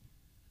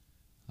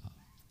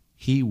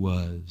 He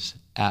was,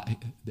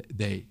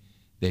 they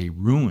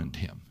ruined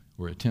him,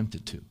 or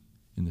attempted to,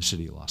 in the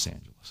city of Los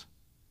Angeles.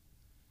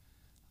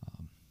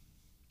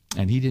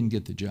 And he didn't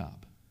get the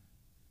job.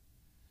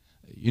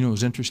 You know what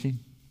was interesting?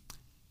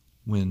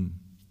 When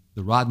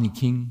the Rodney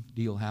King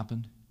deal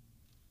happened,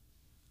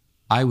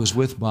 I was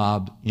with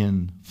Bob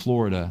in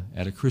Florida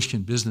at a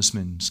Christian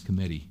Businessmen's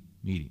Committee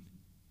meeting.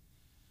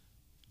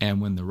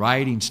 And when the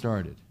rioting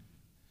started,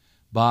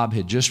 Bob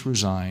had just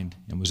resigned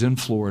and was in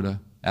Florida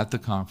at the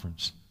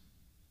conference.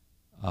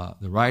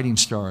 The rioting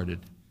started,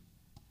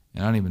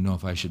 and I don't even know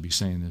if I should be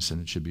saying this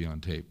and it should be on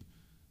tape,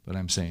 but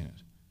I'm saying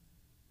it.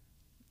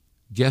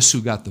 Guess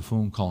who got the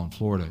phone call in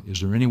Florida?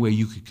 Is there any way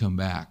you could come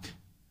back?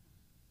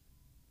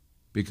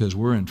 Because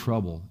we're in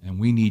trouble and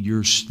we need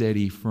your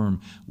steady,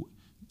 firm.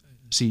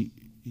 See,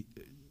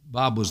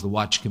 Bob was the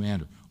watch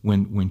commander.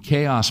 When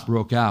chaos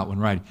broke out,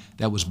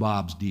 that was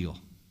Bob's deal.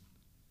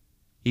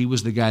 He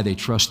was the guy they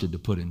trusted to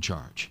put in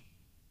charge.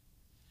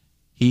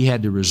 He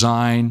had to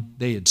resign.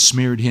 They had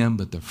smeared him,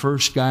 but the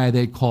first guy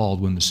they called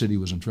when the city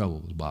was in trouble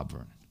was Bob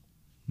Vernon.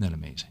 Isn't that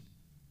amazing?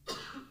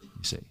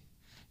 You see.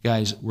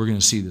 Guys, we're going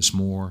to see this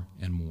more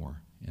and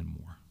more and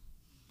more.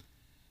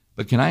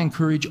 But can I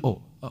encourage,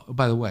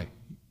 by the way,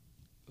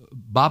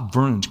 Bob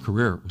Vernon's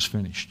career was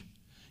finished.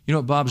 You know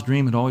what Bob's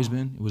dream had always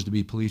been? It was to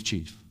be police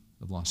chief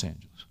of Los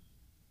Angeles.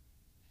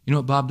 You know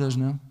what Bob does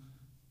now?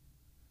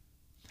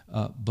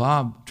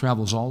 Bob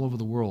travels all over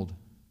the world.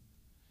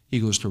 He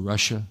goes to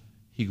Russia.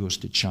 He goes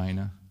to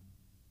China.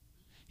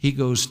 He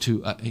goes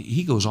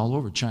all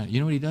over China. You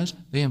know what he does?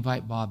 They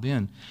invite Bob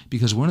in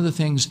because one of the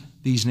things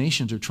these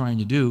nations are trying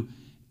to do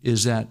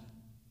is that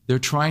they're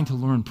trying to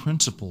learn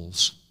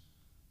principles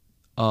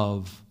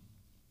of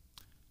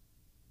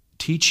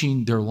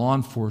teaching their law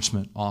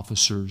enforcement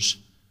officers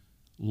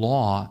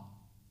law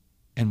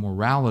and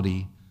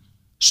morality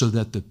so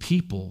that the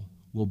people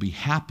will be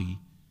happy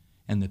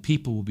and the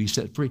people will be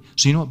set free.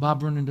 So you know what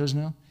Bob Vernon does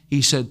now?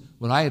 He said,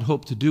 what I had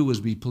hoped to do was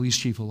be police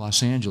chief of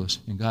Los Angeles,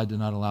 and God did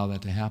not allow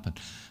that to happen.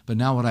 But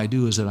now what I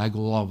do is that I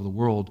go all over the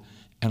world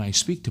and I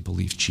speak to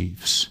police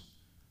chiefs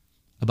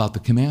about the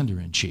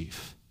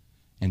commander-in-chief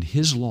and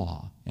his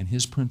law and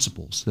his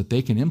principles that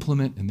they can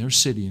implement in their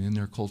city and in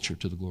their culture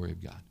to the glory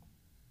of God.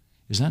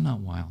 Is that not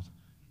wild?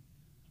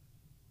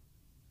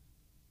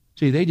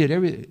 See, they did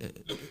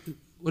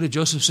what did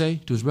Joseph say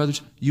to his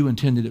brothers? You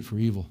intended it for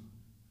evil,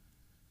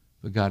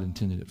 but God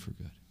intended it for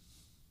good.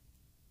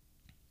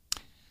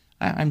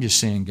 I'm just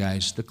saying,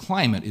 guys, the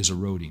climate is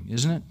eroding,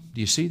 isn't it?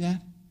 Do you see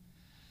that?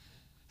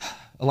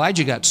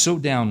 Elijah got so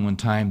down one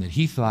time that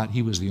he thought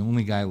he was the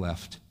only guy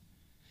left.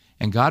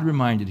 And God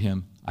reminded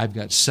him, I've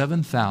got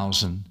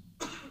 7,000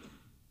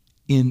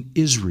 in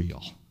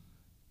Israel.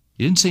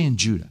 He didn't say in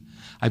Judah.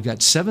 I've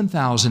got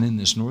 7,000 in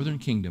this northern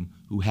kingdom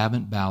who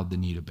haven't bowed the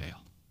knee to Baal.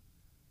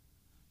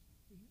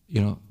 You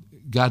know,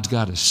 God's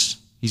got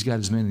us. He's got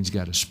his men and he's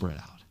got us spread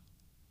out.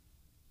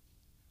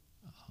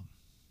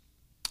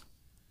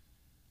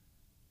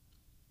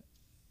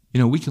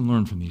 You know, we can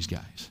learn from these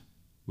guys.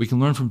 We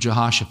can learn from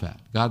Jehoshaphat.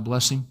 God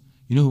bless him.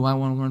 You know who I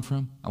want to learn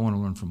from? I want to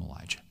learn from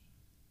Elijah.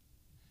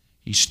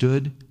 He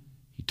stood,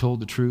 he told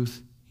the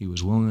truth, he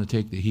was willing to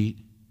take the heat,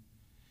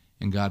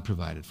 and God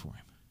provided for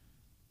him.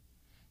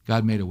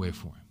 God made a way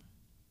for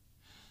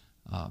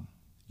him.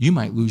 You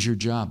might lose your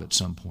job at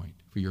some point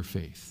for your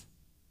faith.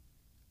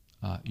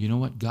 You know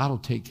what? God will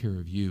take care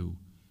of you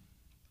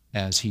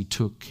as he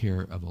took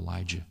care of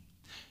Elijah.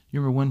 You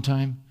remember one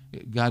time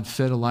God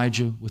fed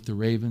Elijah with the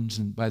ravens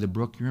and by the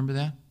brook? You remember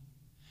that?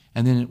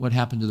 And then what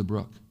happened to the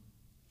brook?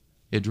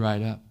 It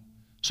dried up.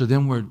 So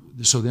then what?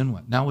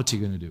 Now what's he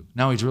going to do?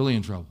 Now he's really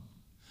in trouble.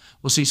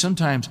 Well, see,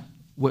 sometimes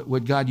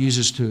what God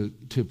uses to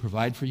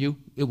provide for you,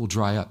 it will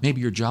dry up.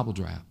 Maybe your job will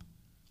dry up,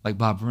 like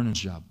Bob Vernon's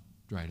job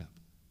dried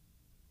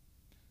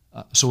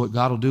up. So what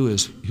God will do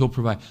is he'll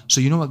provide. So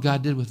you know what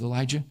God did with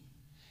Elijah?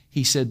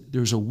 He said,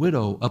 there's a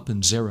widow up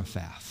in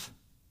Zarephath.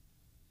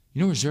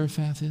 You know where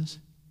Zarephath is?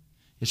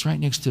 It's right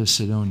next to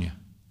Sidonia.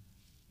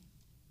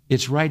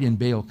 It's right in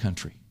Baal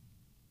country.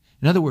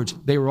 In other words,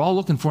 they were all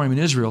looking for him in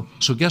Israel,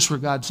 so guess where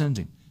God sends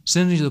him?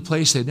 Sends him to the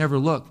place they'd never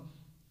look.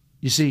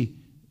 You see,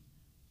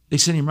 they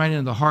sent him right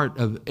into the heart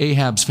of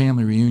Ahab's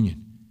family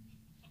reunion.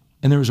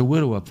 And there was a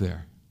widow up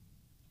there.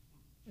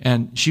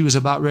 And she was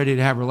about ready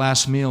to have her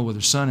last meal with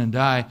her son and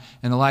die.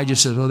 And Elijah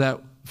said, oh,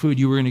 that food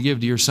you were going to give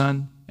to your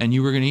son and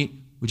you were going to eat,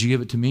 would you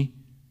give it to me?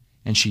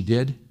 And she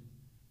did.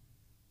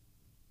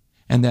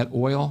 And that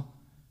oil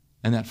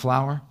and that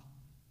flour,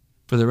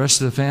 for the rest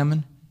of the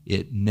famine,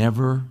 it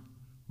never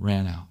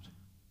ran out.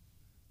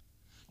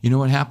 You know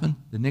what happened?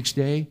 The next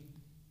day,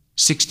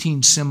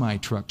 16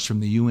 semi-trucks from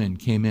the UN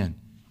came in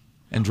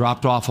and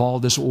dropped off all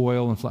this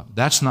oil and flour.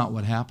 That's not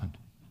what happened.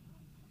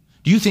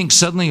 Do you think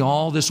suddenly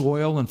all this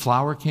oil and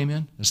flour came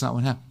in? That's not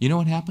what happened. You know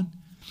what happened?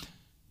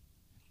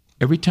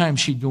 Every time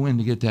she'd go in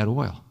to get that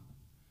oil,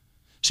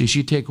 see,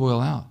 she'd take oil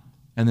out,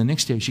 and the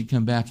next day she'd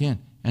come back in,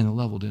 and the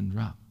level didn't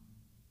drop.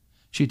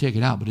 She'd take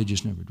it out, but it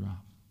just never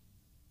dropped.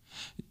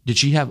 Did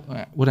she have,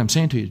 what I'm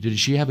saying to you, did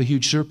she have a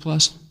huge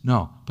surplus?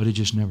 No, but it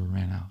just never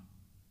ran out.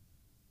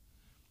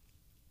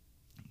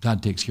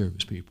 God takes care of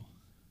his people.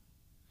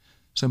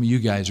 Some of you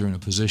guys are in a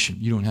position,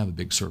 you don't have a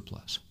big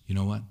surplus. You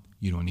know what?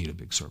 You don't need a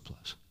big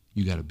surplus.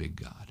 You got a big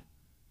God.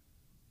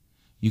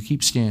 You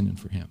keep standing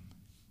for him.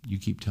 You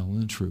keep telling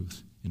the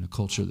truth in a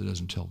culture that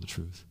doesn't tell the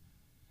truth.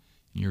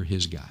 And you're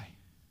his guy.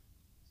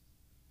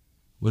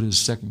 What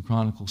does 2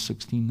 Chronicles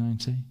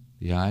 16:9 say?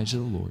 The eyes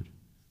of the Lord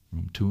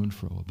roam to and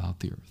fro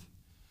about the earth,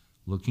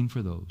 looking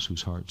for those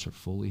whose hearts are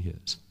fully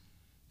his,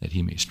 that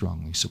he may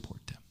strongly support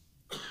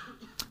them.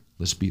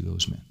 Let's be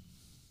those men.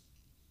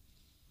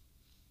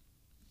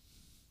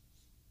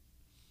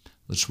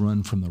 Let's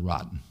run from the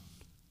rotten.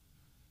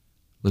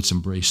 Let's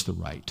embrace the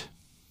right.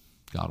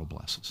 God will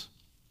bless us.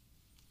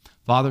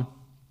 Father,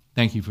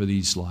 thank you for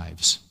these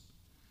lives.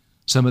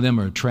 Some of them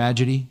are a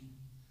tragedy.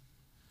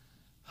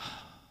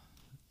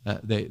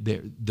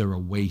 They're a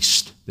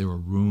waste. They're a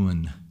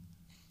ruin.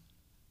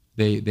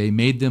 They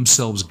made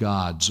themselves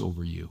gods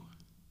over you.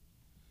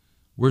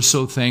 We're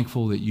so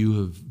thankful that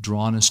you have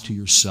drawn us to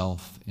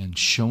yourself and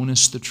shown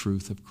us the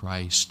truth of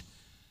Christ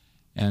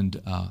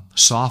and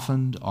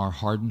softened our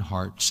hardened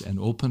hearts and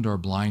opened our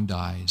blind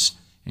eyes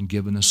and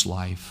given us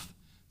life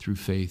through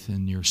faith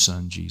in your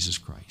Son, Jesus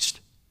Christ.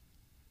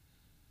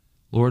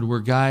 Lord, we're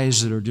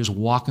guys that are just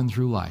walking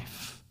through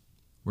life.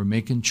 We're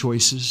making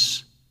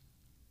choices.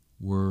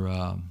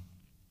 We're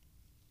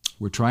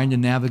trying to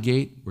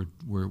navigate.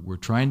 We're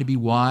trying to be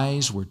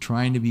wise. We're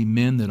trying to be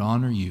men that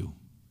honor you.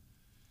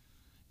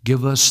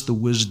 Give us the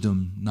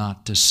wisdom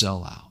not to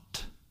sell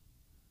out.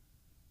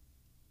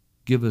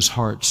 Give us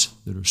hearts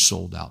that are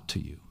sold out to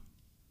you,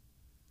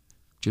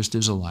 just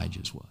as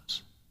Elijah's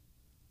was.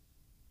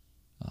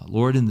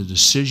 Lord, in the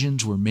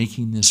decisions we're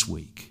making this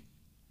week,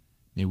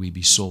 may we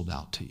be sold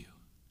out to you.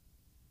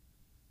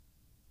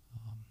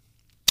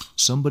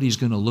 Somebody's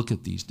going to look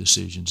at these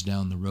decisions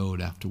down the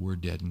road after we're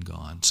dead and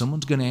gone.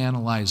 Someone's going to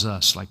analyze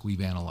us like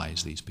we've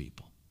analyzed these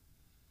people.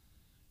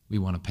 We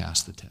want to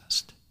pass the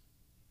test.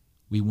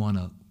 We want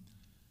to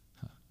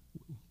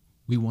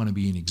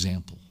be an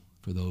example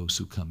for those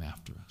who come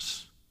after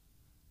us.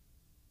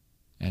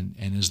 And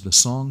as the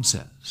song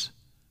says,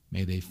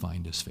 may they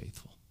find us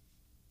faithful.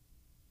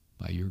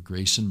 By your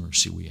grace and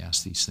mercy, we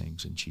ask these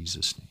things in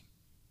Jesus' name.